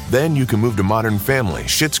Hulu. Then you can move to Modern Family,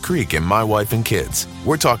 Schitt's Creek, and My Wife and Kids.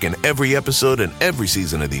 We're talking every episode and every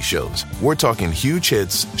season of these shows. We're talking huge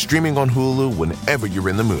hits, streaming on Hulu whenever you're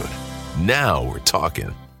in the mood. Now we're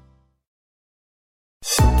talking.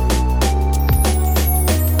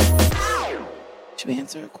 Should we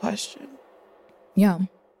answer a question? Yeah.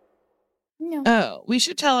 No. Oh, we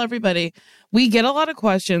should tell everybody. We get a lot of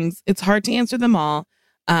questions. It's hard to answer them all.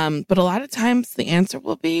 But a lot of times the answer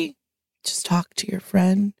will be just talk to your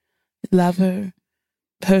friend, lover,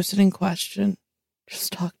 person in question.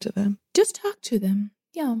 Just talk to them. Just talk to them.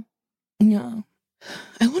 Yeah. Yeah.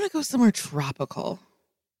 I want to go somewhere tropical.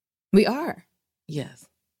 We are. Yes.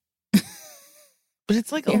 But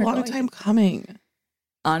it's like a long time coming.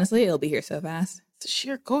 Honestly, it'll be here so fast.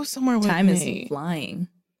 Sure, go somewhere with Time me. is flying.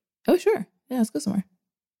 Oh, sure. Yeah, let's go somewhere.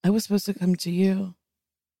 I was supposed to come to you.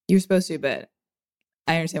 You're supposed to, but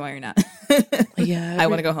I understand why you're not. Yeah. I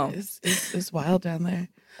want to go home. It's wild down there.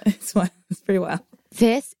 It's wild. It's pretty wild.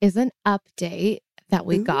 This is an update that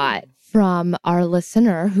we got from our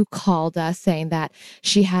listener who called us saying that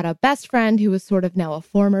she had a best friend who was sort of now a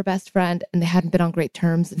former best friend and they hadn't been on great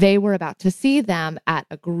terms. They were about to see them at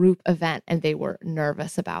a group event and they were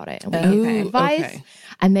nervous about it. And we gave them advice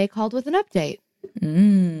and they called with an update.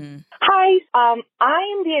 Hi, I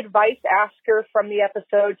am the advice asker from the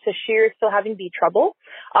episode Sashir is still having bee trouble.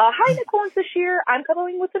 Hi, Nicole and Sashir. I'm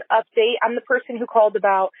coming with an update. I'm the person who called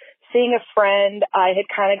about seeing a friend I had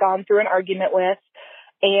kind of gone through an argument with.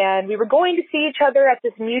 And we were going to see each other at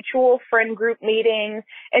this mutual friend group meeting.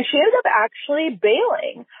 And she ended up actually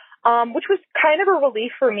bailing, which was kind of a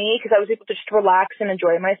relief for me because I was able to just relax and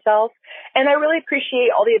enjoy myself. And I really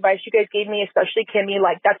appreciate all the advice you guys gave me, especially Kimmy.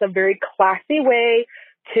 Like, that's a very classy way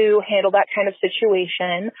to handle that kind of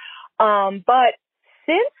situation. But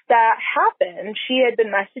since that happened, she had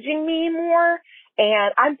been messaging me more.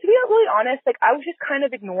 And I'm, to be really honest, like, I was just kind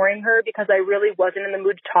of ignoring her because I really wasn't in the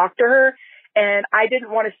mood to talk to her. and I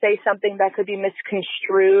didn't want to say something that could be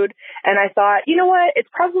misconstrued. And I thought, you know what? It's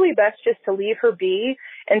probably best just to leave her be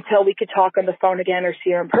until we could talk on the phone again or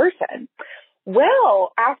see her in person.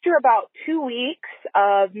 Well, after about 2 weeks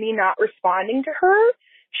of me not responding to her,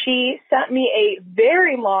 she sent me a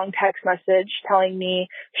very long text message telling me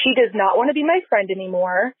she does not want to be my friend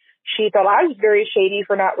anymore. She thought I was very shady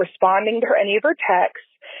for not responding to any of her texts.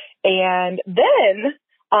 And then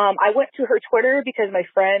I went to her Twitter because my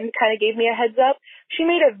friend kind of gave me a heads up. She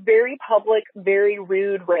made a very public, very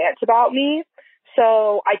rude rant about me.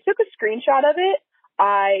 So I took a screenshot of it.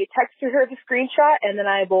 I texted her the screenshot, and then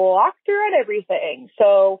I blocked her and everything.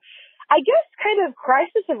 So I guess kind of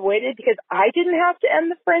crisis avoided because I didn't have to end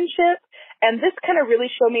the friendship. And this kind of really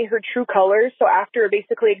showed me her true colors. So after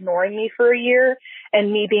basically ignoring me for a year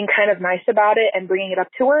and me being kind of nice about it and bringing it up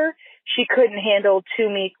to her, she couldn't handle 2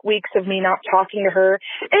 weeks of me not talking to her.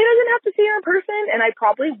 And I didn't have to see her in person, and I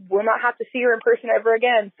probably will not have to see her in person ever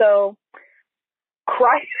again. So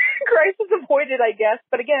crisis avoided, I guess.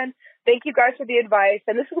 But again, thank you guys for the advice.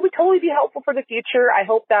 And this will totally be helpful for the future. I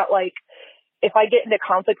hope that, like, if I get into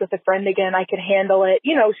conflict with a friend again, I can handle it,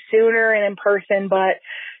 you know, sooner and in person. But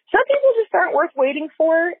some people just aren't worth waiting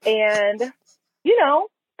for. And, you know,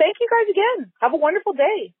 thank you guys again. Have a wonderful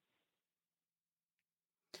day.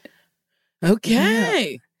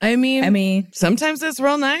 Okay. Yeah. I mean, sometimes it's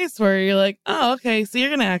real nice where you're like, oh, okay, so you're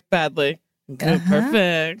going to act badly. Good,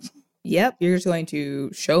 perfect. Yep, you're just going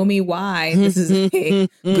to show me why this is a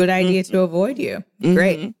good idea to avoid you.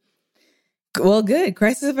 Great. Well, good.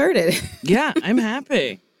 Crisis averted. Yeah, I'm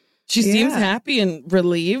happy. She seems happy and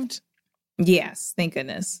relieved. Yes, thank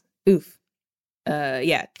goodness. Oof.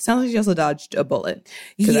 Yeah, sounds like she also dodged a bullet.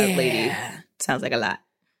 To that lady. Sounds like a lot.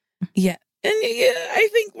 Yeah. And I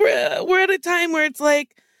think we're at a time where it's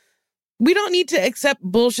like, we don't need to accept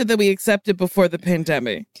bullshit that we accepted before the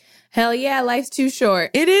pandemic. Hell yeah, life's too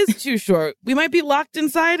short. It is too short. We might be locked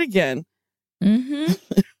inside again.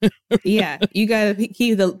 Yeah, you got to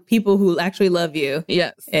keep the people who actually love you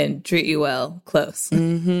and treat you well close.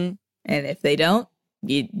 And if they don't,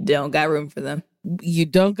 you don't got room for them. You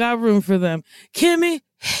don't got room for them. Kimmy,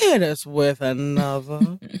 hit us with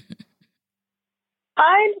another.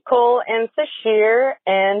 Hi, Nicole and Sashir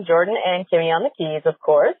and Jordan and Kimmy on the keys, of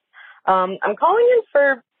course. I'm calling in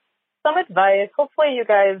for some advice. Hopefully you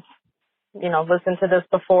guys, you know, listen to this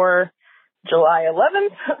before July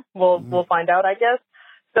 11th. We'll find out, I guess.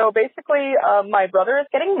 So basically, my brother is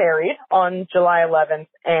getting married on July 11th,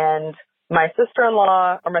 and my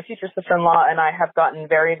sister-in-law, or my future sister-in-law, and I have gotten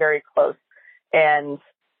very, very close. And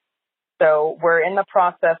so we're in the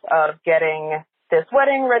process of getting this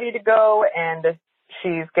wedding ready to go, and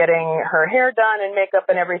she's getting her hair done and makeup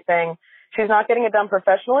and everything. She's not getting it done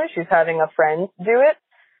professionally. She's having a friend do it.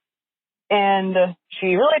 And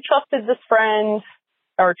she really trusted this friend,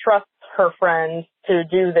 or trusts her friend to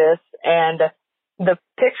do this. And the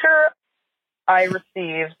picture I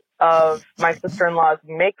received of my sister-in-law's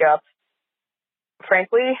makeup,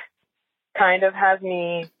 frankly, kind of has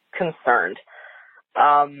me concerned.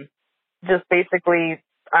 Just basically,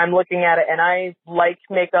 I'm looking at it, and I like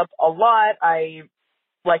makeup a lot. I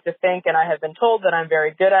like to think, and I have been told that I'm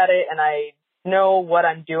very good at it, and I know what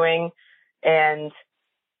I'm doing. And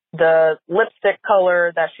the lipstick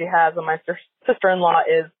color that she has on my sister-in-law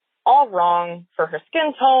is all wrong for her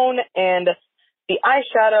skin tone, and the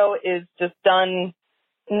eyeshadow is just done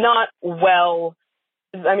not well.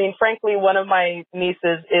 I mean, frankly, one of my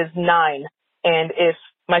nieces is 9, and if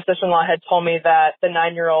my sister-in-law had told me that the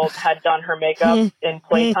 9-year-old had done her makeup in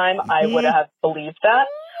playtime, I would have believed that.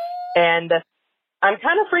 And I'm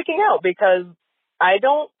kind of freaking out because I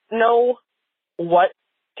don't know what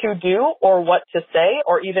to do or what to say,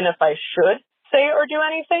 or even if I should say or do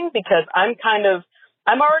anything, because I'm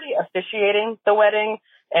already officiating the wedding,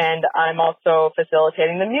 and I'm also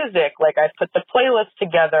facilitating the music. Like, I've put the playlist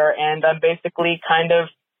together, and I'm basically kind of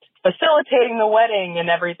facilitating the wedding and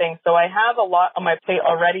everything. So I have a lot on my plate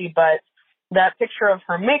already, but that picture of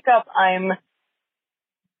her makeup,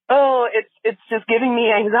 it's just giving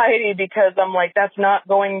me anxiety, because I'm like, that's not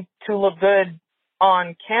going to look good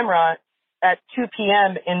on camera at 2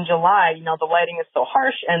 p.m. in July. You know, the lighting is so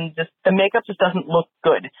harsh, and just the makeup just doesn't look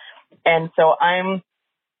good. And so I'm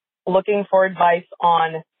looking for advice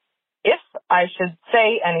on if I should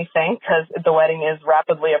say anything, because the wedding is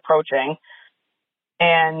rapidly approaching.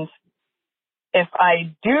 And if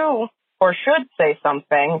I do or should say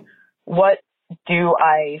something, what do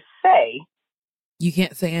I say? You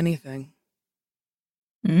can't say anything.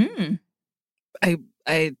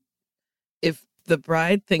 If the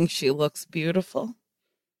bride thinks she looks beautiful,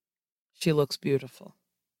 she looks beautiful.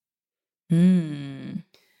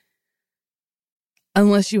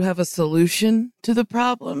 unless you have a solution to the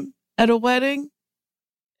problem at a wedding,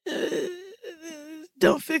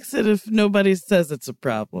 don't fix it if nobody says it's a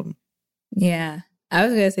problem. Yeah. I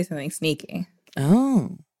was going to say something sneaky.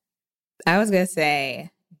 Oh. I was going to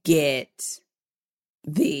say get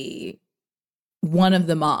one of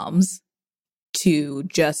the moms to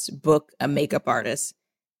just book a makeup artist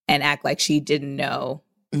and act like she didn't know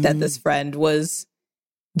that this friend was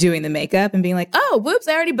doing the makeup and being like, oh, whoops,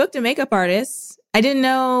 I already booked a makeup artist. I didn't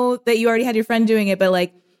know that you already had your friend doing it, but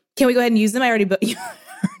like, can we go ahead and use them? I already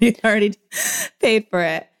you already paid for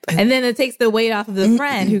it. And then it takes the weight off of the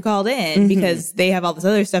friend who called in because they have all this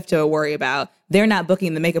other stuff to worry about. They're not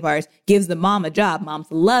booking the makeup artist, gives the mom a job. Moms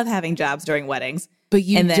love having jobs during weddings. But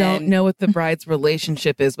you don't know what the bride's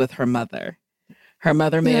relationship is with her mother. Her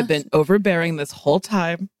mother may have been overbearing this whole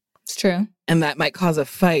time. It's true. And that might cause a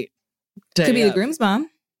fight. Could be the groom's mom.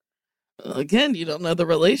 Again, you don't know the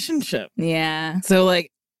relationship. Yeah. So,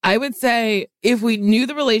 like, I would say if we knew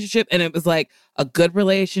the relationship and it was like a good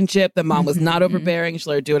relationship, the mom was not overbearing, she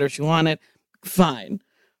let her do whatever she wanted, fine.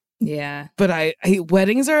 Yeah. But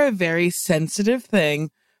weddings are a very sensitive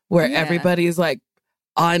thing where everybody's like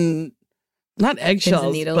on, not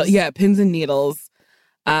eggshells, but pins and needles.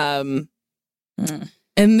 And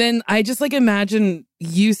then I just like imagine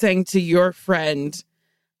you saying to your friend,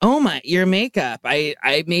 oh your makeup,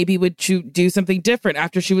 I maybe would do something different.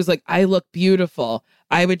 After she was like, I look beautiful,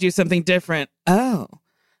 I would do something different. Oh,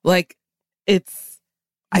 like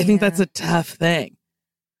I think that's a tough thing.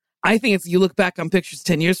 I think it's, you look back on pictures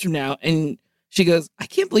 10 years from now and she goes, I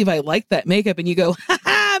can't believe I like that makeup. And you go,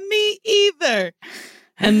 me either.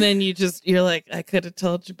 And then you're like, I could have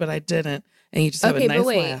told you, but I didn't. And you just have a nice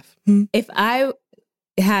laugh. If I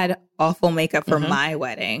had awful makeup for my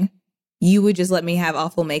wedding, you would just let me have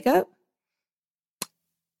awful makeup?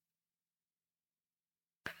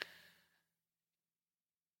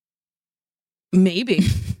 Maybe.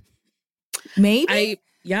 Maybe?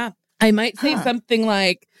 I might say something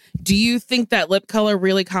like, do you think that lip color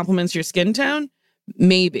really complements your skin tone?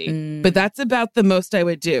 Maybe. But that's about the most I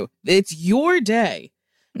would do. It's your day.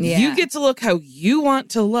 Yeah. You get to look how you want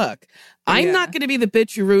to look. I'm not going to be the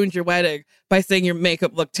bitch who ruined your wedding by saying your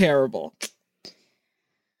makeup looked terrible.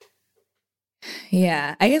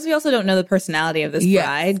 Yeah. I guess we also don't know the personality of this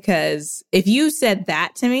bride, because if you said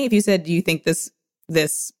that to me, if you said, do you think this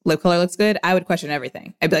lip color looks good, I would question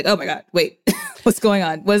everything. I'd be like, oh my God, wait, what's going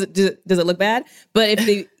on? Does it look bad? But if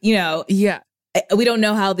they, we don't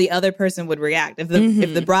know how the other person would react. If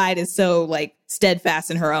the bride is so like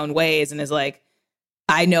steadfast in her own ways and is like,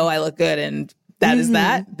 I know I look good and that is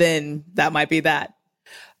that, then that might be that.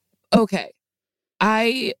 Okay.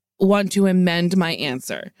 I want to amend my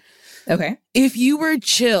answer. Okay. If you were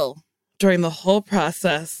chill during the whole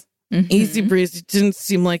process, easy breezy, it didn't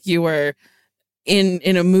seem like you were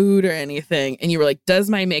in a mood or anything, and you were like, does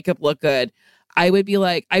my makeup look good? I would be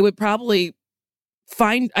like, I would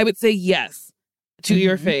say yes to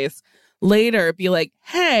your face. Later, be like,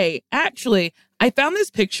 hey, actually, I found this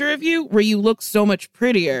picture of you where you look so much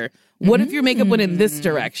prettier. What if your makeup went in this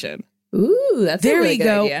direction? Ooh, that's there a really you good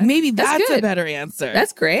go. idea. Maybe that's a better answer.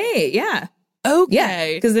 That's great. Yeah. Okay.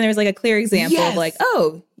 Yeah, because then there's like a clear example of like,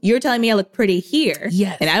 oh, you're telling me I look pretty here.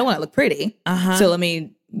 Yes. And I want to look pretty. So let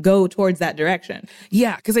me go towards that direction.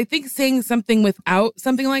 Yeah, because I think saying something without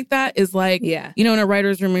something like that is like, in a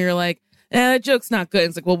writer's room where you're like, that joke's not good.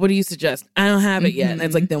 It's like, well, what do you suggest? I don't have it yet. And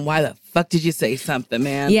it's like, then why the fuck did you say something,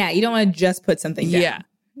 man? Yeah, you don't want to just put something down. Yeah.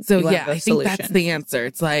 So I think that's the answer.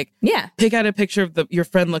 It's like, pick out a picture of your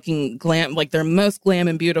friend looking glam, like they're most glam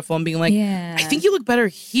and beautiful, and being like, I think you look better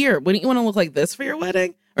here. Wouldn't you want to look like this for your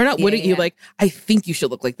wedding? Or not, wouldn't you? Like, I think you should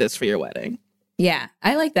look like this for your wedding. Yeah,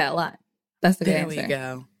 I like that a lot. That's the good answer. There we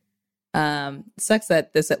go. Sucks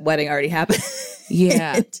that this wedding already happened.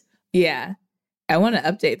 Yeah. Yeah. I want an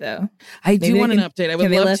update though. I do want an update. I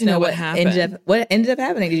would love to know what happened. What ended up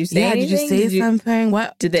happening? Did you say anything? Did you say something?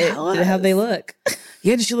 What? How'd they look?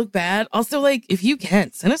 Yeah, did she look bad? Also, like, if you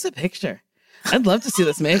can, send us a picture. I'd love to see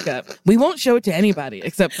this makeup. We won't show it to anybody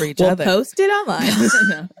except for each other. We'll post it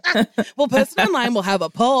online. We'll post it online. We'll have a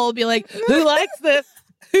poll. Be like, who likes this?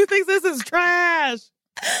 Who thinks this is trash?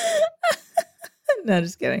 No,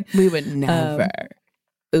 just kidding. We would never.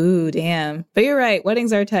 Ooh, damn. But you're right.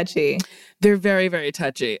 Weddings are touchy. They're very, very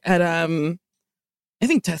touchy. And I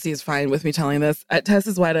think Tessie is fine with me telling this. At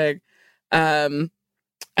Tess's wedding,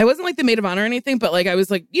 I wasn't like the maid of honor or anything, but like I was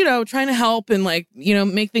like, trying to help and like,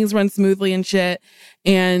 make things run smoothly and shit.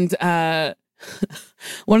 And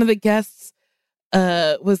one of the guests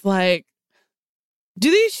was like, do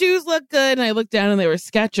these shoes look good? And I looked down and they were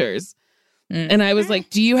Skechers. And I was like,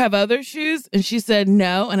 do you have other shoes? And she said,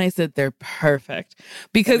 no. And I said, they're perfect.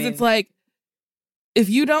 Because it's like, if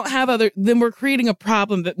you don't have other, then we're creating a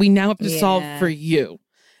problem that we now have to solve for you.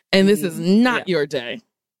 And this is not your day.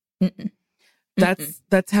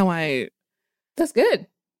 That's how I. That's good.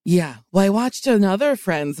 Yeah. Well, I watched another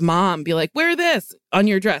friend's mom be like, wear this on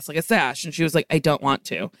your dress, like a sash. And she was like, I don't want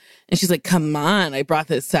to. And she's like, come on, I brought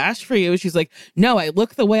this sash for you. She's like, no, I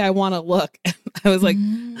look the way I want to look. And I was like,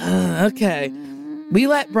 okay. We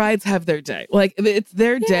let brides have their day. Like, it's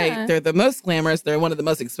their day. They're the most glamorous. They're one of the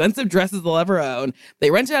most expensive dresses they'll ever own. They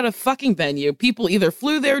rented out a fucking venue. People either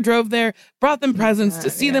flew there, drove there, brought them presents to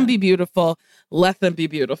see them be beautiful. Let them be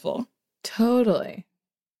beautiful. Totally.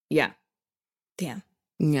 Yeah. Damn.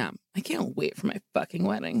 Yeah. I can't wait for my fucking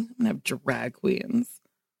wedding. I'm going to have drag queens.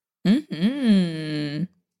 Mm-hmm.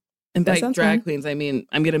 And by drag queens, I mean,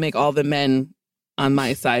 I'm going to make all the men on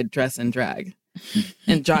my side dress in drag.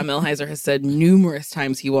 And John Milheiser has said numerous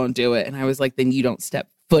times he won't do it. And I was like, then you don't step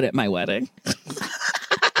foot at my wedding.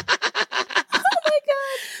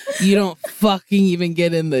 You don't fucking even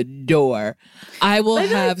get in the door. I will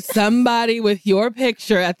have somebody with your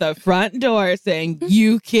picture at the front door saying,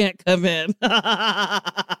 you can't come in.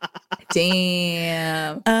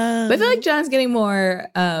 Damn. But I feel like John's getting more,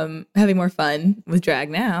 having more fun with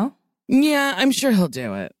drag now. Yeah, I'm sure he'll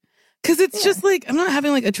do it. Because it's just like, I'm not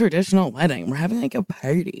having like a traditional wedding. We're having like a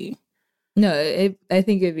party. No, I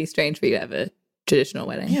think it'd be strange for you to have a traditional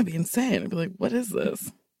wedding. Yeah, it'd be insane. I'd be like, what is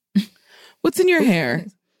this? What's in your hair?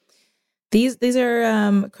 These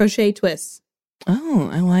are crochet twists. Oh,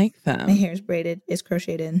 I like them. My hair is braided. It's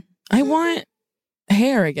crocheted in. I want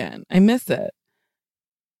hair again. I miss it.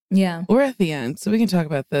 Yeah. We're at the end, so we can talk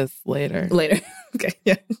about this later. Okay.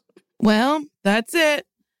 Yeah. Well, that's it.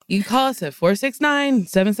 You can call us at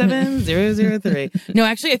 469-77003. No,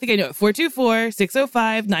 actually, I think I know it.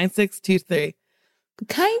 424-605-9623.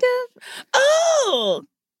 Kind of. Oh,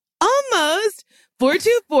 almost.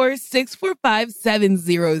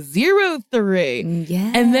 424-645-7003.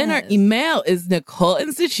 Yeah. And then our email is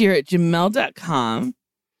NicoleandSashir@gmail.com.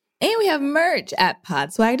 And we have merch at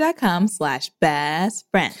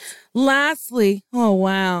podswag.com/bestfriends. Lastly, oh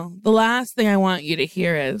wow, the last thing I want you to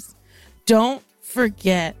hear is don't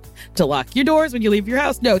forget to lock your doors when you leave your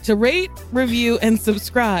house. No, to rate, review, and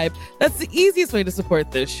subscribe. That's the easiest way to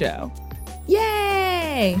support this show.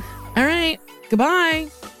 Yay! All right, goodbye.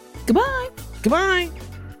 Goodbye. Goodbye.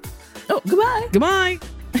 Oh, goodbye. Goodbye.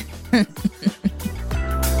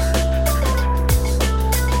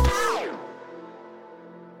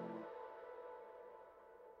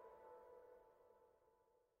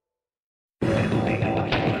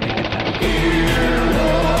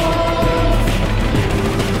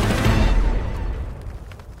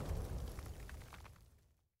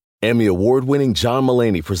 Emmy award-winning John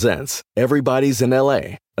Mulaney presents Everybody's in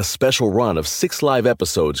L.A., a special run of 6 live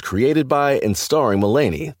episodes created by and starring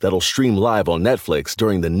Mulaney that'll stream live on Netflix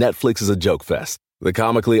during the Netflix is a Joke Fest. The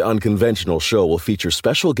comically unconventional show will feature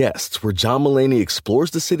special guests where John Mulaney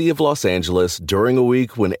explores the city of Los Angeles during a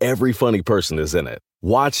week when every funny person is in it.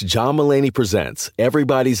 Watch John Mulaney Presents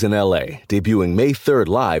Everybody's in L.A., debuting May 3rd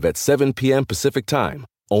live at 7 p.m. Pacific Time,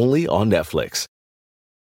 only on Netflix.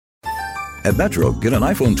 At Metro, get an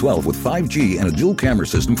iPhone 12 with 5G and a dual camera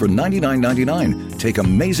system for $99.99. Take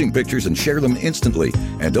amazing pictures and share them instantly.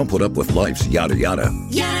 And don't put up with life's yada yada.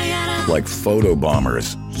 Yada yada. Like photo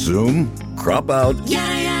bombers. Zoom, crop out,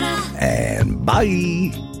 Yada yada. and bye.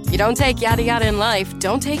 You don't take yada yada in life,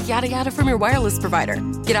 don't take yada yada from your wireless provider.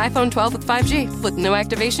 Get iPhone 12 with 5G with no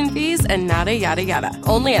activation fees and nada yada yada.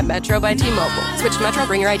 Only at Metro by T-Mobile. Switch to Metro,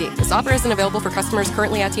 bring your ID. This offer isn't available for customers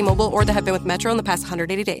currently at T-Mobile or that have been with Metro in the past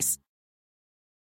 180 days.